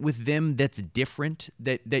enjoyment with them that's different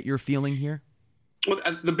that you're feeling here? Well,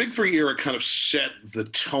 the Big Three era kind of set the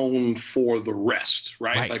tone for the rest,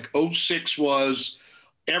 right? Like 06 was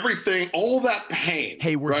everything, all that pain.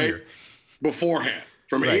 Hey, we're here. Beforehand,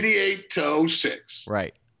 from 88 to 06.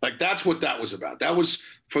 Right. Like that's what that was about. That was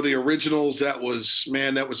for the originals. That was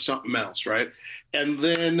something else, right? And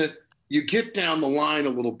then you get down the line a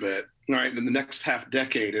little bit, right, in the next half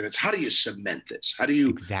decade, and it's how do you cement this? How do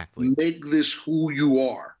you make this who you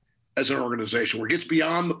are as an organization, where it gets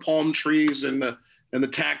beyond the palm trees and the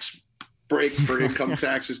tax break for income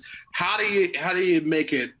taxes? How do you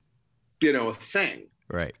make it, a thing?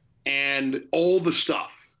 Right. And all the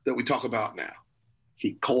stuff that we talk about now.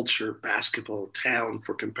 Heat culture, basketball, town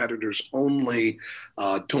for competitors only,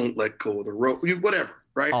 don't let go of the rope, whatever.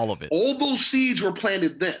 right? All of it. All those seeds were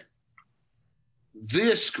planted then.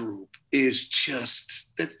 This group is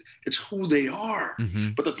just, it's who they are. Mm-hmm.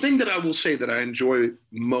 But the thing that I will say that I enjoy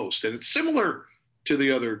most, and it's similar to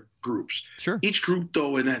the other groups. Sure. Each group,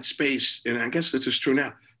 though, in that space, and I guess this is true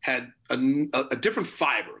now, had a different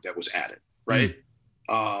fiber that was added, right?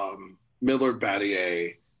 Miller,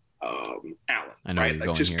 Battier, Allen, I know right? you're Like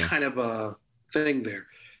going just here. kind of a thing there.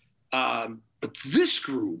 But this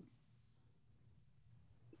group,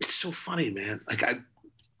 it's so funny, man. Like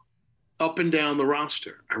up and down the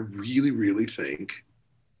roster, I really, really think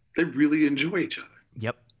they really enjoy each other.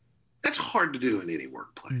 Yep. That's hard to do in any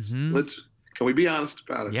workplace. Mm-hmm. Can we be honest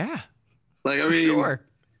about it? Yeah. Like, I For mean, sure.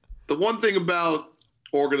 the one thing about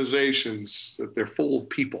organizations is that they're full of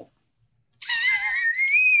people.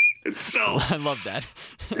 And so, I love that.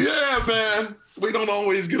 yeah, man, we don't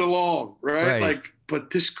always get along, right? Right. Like,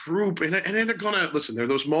 but this group, and then they're gonna listen. There are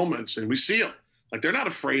those moments, and we see them. Like, they're not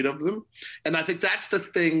afraid of them, and I think that's the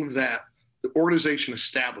thing that the organization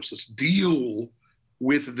established. Let's deal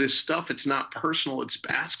with this stuff. It's not personal. It's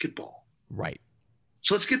basketball. Right.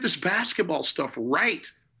 So let's get this basketball stuff right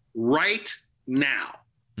now.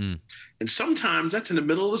 Mm. And sometimes that's in the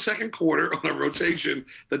middle of the second quarter on a rotation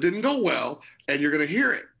that didn't go well, and you're going to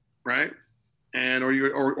hear it, right? And or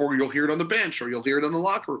you'll hear it on the bench, or you'll hear it in the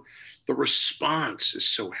locker room. The response is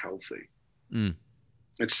so healthy. Mm.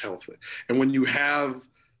 It's healthy. And when you have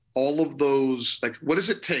all of those, like, what does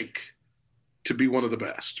it take to be one of the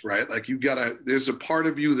best, right? Like, there's a part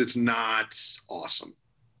of you that's not awesome.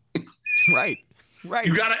 Right. Right.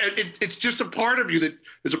 It's just a part of you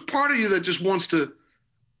there's a part of you that just wants to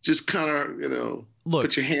just kind of, Look,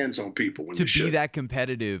 put your hands on people when to you should. be that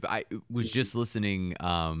competitive. I was just listening.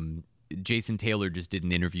 Jason Taylor just did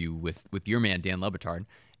an interview with your man, Dan Le Batard,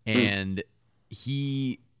 and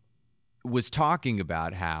he was talking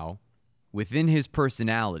about how within his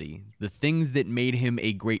personality, the things that made him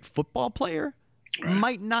a great football player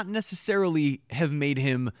might not necessarily have made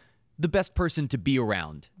him the best person to be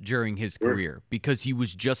around during his career, because he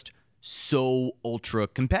was just so ultra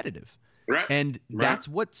competitive. Right. And that's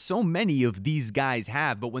what so many of these guys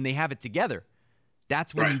have. But when they have it together,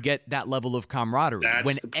 that's when you get that level of camaraderie. That's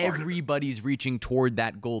when the part of it. everybody's reaching toward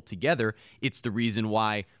that goal together, it's the reason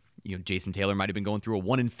why, Jason Taylor might have been going through a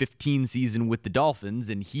 1-15 season with the Dolphins,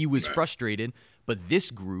 and he was frustrated. But this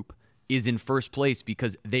group is in first place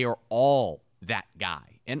because they are all that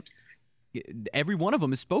guy. And every one of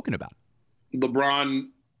them is spoken about. LeBron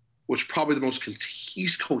was probably the most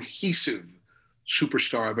cohesive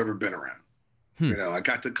superstar I've ever been around. I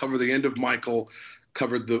got to cover the end of Michael,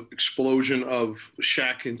 covered the explosion of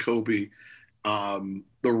Shaq and Kobe,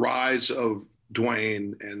 the rise of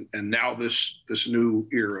Dwayne, and now this new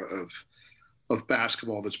era of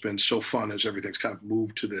basketball that's been so fun as everything's kind of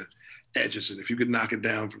moved to the edges. And if you could knock it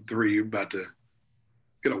down from three, you're about to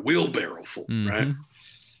get a wheelbarrow full, right?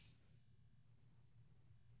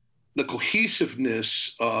 The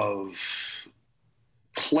cohesiveness of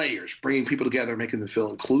players, bringing people together, making them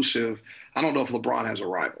feel inclusive. I don't know if LeBron has a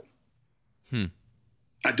rival.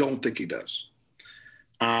 I don't think he does.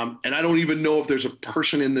 And I don't even know if there's a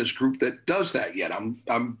person in this group that does that yet.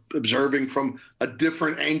 I'm observing from a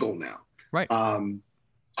different angle now. Right.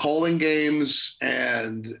 Calling games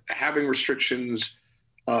and having restrictions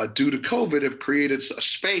due to COVID have created a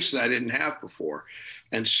space that I didn't have before.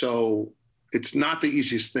 And so it's not the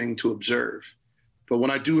easiest thing to observe. But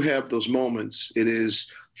when I do have those moments, it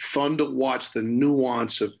is fun to watch the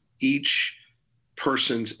nuance of each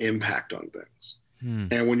person's impact on things.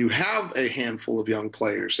 And when you have a handful of young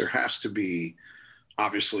players, there has to be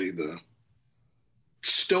obviously the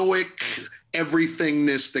stoic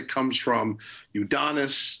everythingness that comes from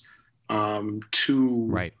Udonis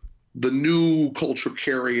to the new culture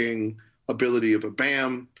carrying ability of a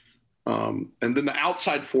Bam. And then the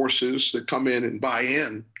outside forces that come in and buy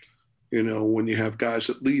in, when you have guys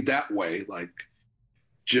that lead that way, like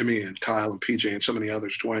Jimmy and Kyle and PJ and so many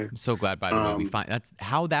others, Dwayne. I'm so glad, by the way, we find that's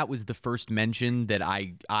how that was the first mention that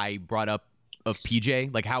I brought up of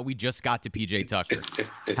PJ, like how we just got to PJ Tucker.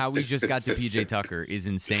 How we just got to PJ Tucker is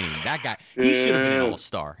insane. That guy, he should have been an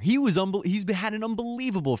all-star. He was he's had an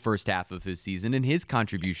unbelievable first half of his season, and his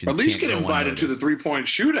contributions at least can't get go invited to the unnoticed. 3-point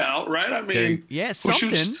shootout, right? I mean,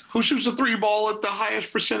 something. Who shoots the three ball at the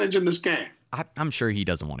highest percentage in this game? I'm sure he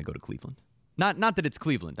doesn't want to go to Cleveland. Not that it's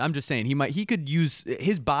Cleveland. I'm just saying he could use,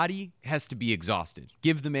 his body has to be exhausted.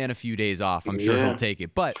 Give the man a few days off. I'm sure he'll take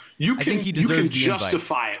it. But I think he deserves the invite. You can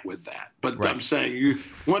justify it with that. But I'm saying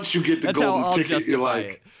once you get the golden ticket, you're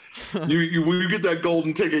like, when you get that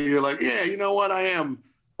golden ticket, you're like, yeah, you know what? I am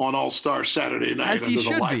on All-Star Saturday night As he under the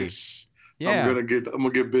should lights. be. Yeah. I'm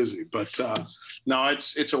gonna get busy. But No,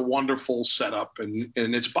 it's a wonderful setup, and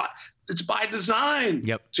it's by design.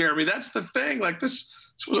 Yep. Jeremy, that's the thing. Like this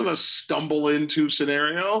wasn't a stumble into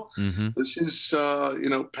scenario. Mm-hmm. This is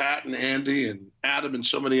Pat and Andy and Adam and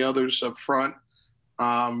so many others up front,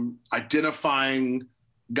 identifying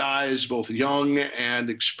guys both young and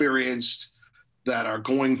experienced that are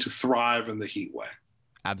going to thrive in the Heat way.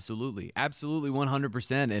 Absolutely. Absolutely,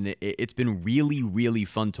 100%. And it's been really, really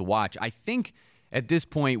fun to watch. I think at this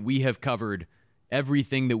point we have covered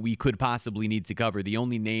everything that we could possibly need to cover. The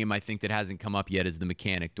only name I think that hasn't come up yet is the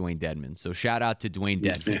mechanic, Dwayne Dedmon. So shout out to Dwayne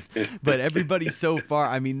Dedmon. But everybody so far,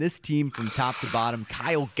 I mean, this team from top to bottom,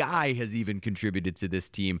 Kyle Guy has even contributed to this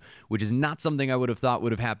team, which is not something I would have thought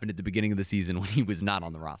would have happened at the beginning of the season when he was not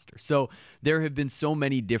on the roster. So there have been so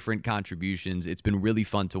many different contributions. It's been really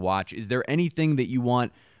fun to watch. Is there anything that you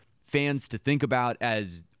want fans to think about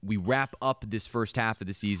as we wrap up this first half of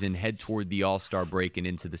the season, head toward the All-Star break and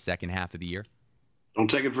into the second half of the year? Don't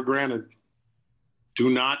take it for granted. Do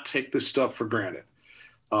not take this stuff for granted.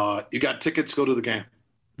 You got tickets, go to the game.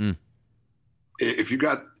 If you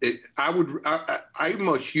got it, I'm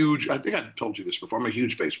a huge, I think I told you this before, I'm a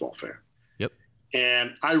huge baseball fan. Yep.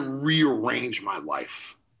 And I rearrange my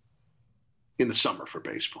life in the summer for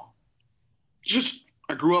baseball.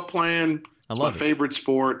 I grew up playing. It's my favorite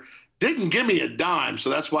sport. Didn't give me a dime, so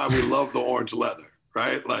that's why we love the orange leather,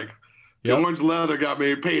 right? Like, the orange leather got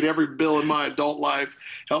me paid every bill in my adult life,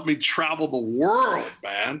 helped me travel the world,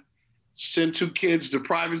 man. Sent 2 kids to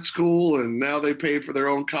private school, and now they pay for their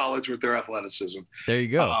own college with their athleticism. There you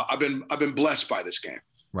go. I've been blessed by this game.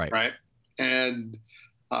 Right. And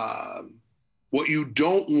what you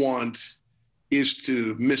don't want is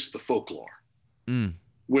to miss the folklore. When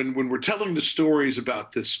we're telling the stories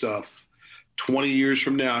about this stuff 20 years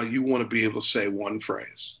from now, you want to be able to say one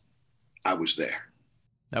phrase: I was there.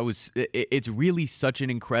 It's really such an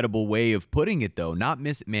incredible way of putting it, though. Not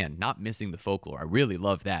missing the folklore. I really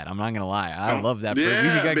love that. I'm not going to lie. I love that.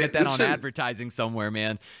 Yeah, we got to get that on advertising somewhere,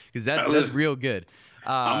 man, because that's real good.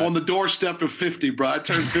 I'm on the doorstep of 50, bro. I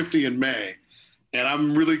turned 50 in May, and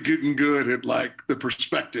I'm really getting good at, like, the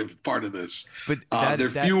perspective part of this. But there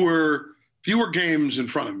are fewer games in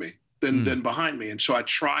front of me than behind me, and so I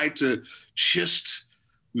try to just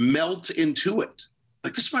melt into it.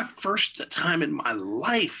 Like, this is my first time in my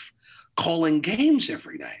life calling games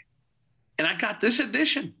every day. And I got this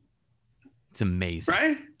edition. It's amazing.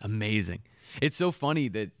 Right? Amazing. It's so funny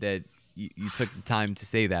that you took the time to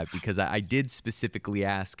say that, because I did specifically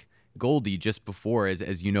ask Goldie just before,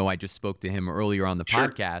 as you know, I just spoke to him earlier on the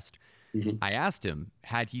podcast. Mm-hmm. I asked him,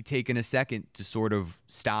 had he taken a second to sort of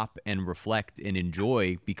stop and reflect and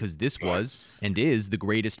enjoy, because this was and is the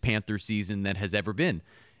greatest Panther season that has ever been.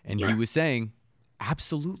 And he was saying,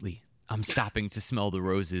 absolutely, I'm stopping to smell the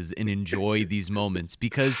roses and enjoy these moments,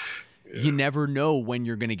 because you never know when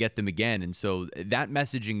you're going to get them again. And so that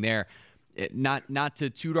messaging there, not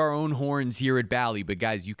to toot our own horns here at Bally, but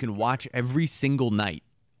guys, you can watch every single night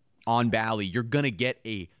on Bally. You're going to get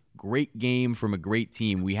a great game from a great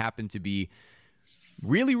team. We happen to be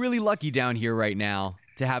really, really lucky down here right now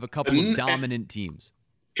to have a couple of dominant teams.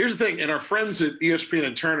 Here's the thing, and our friends at ESPN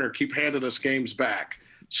and Turner keep handing us games back.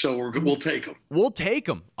 So we'll take them. We'll take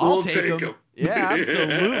them. I'll take them. Yeah,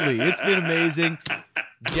 absolutely. It's been amazing.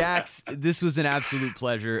 Jax, this was an absolute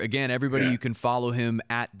pleasure. Again, everybody, you can follow him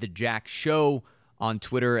at The Jax Show on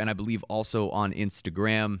Twitter, and I believe also on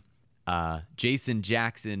Instagram. Jason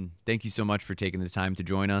Jackson, thank you so much for taking the time to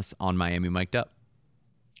join us on Miami Mic'd Up.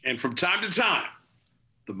 And from time to time,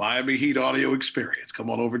 the Miami Heat audio experience. Come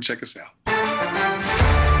on over and check us out.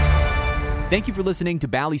 Thank you for listening to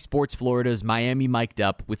Bally Sports Florida's Miami Mic'd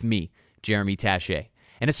Up with me, Jeremy Taché.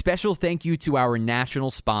 And a special thank you to our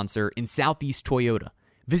national sponsor in Southeast Toyota.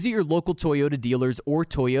 Visit your local Toyota dealers or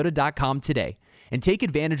Toyota.com today and take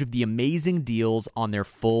advantage of the amazing deals on their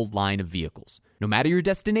full line of vehicles. No matter your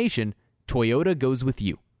destination, Toyota goes with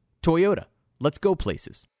you. Toyota, let's go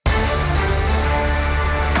places.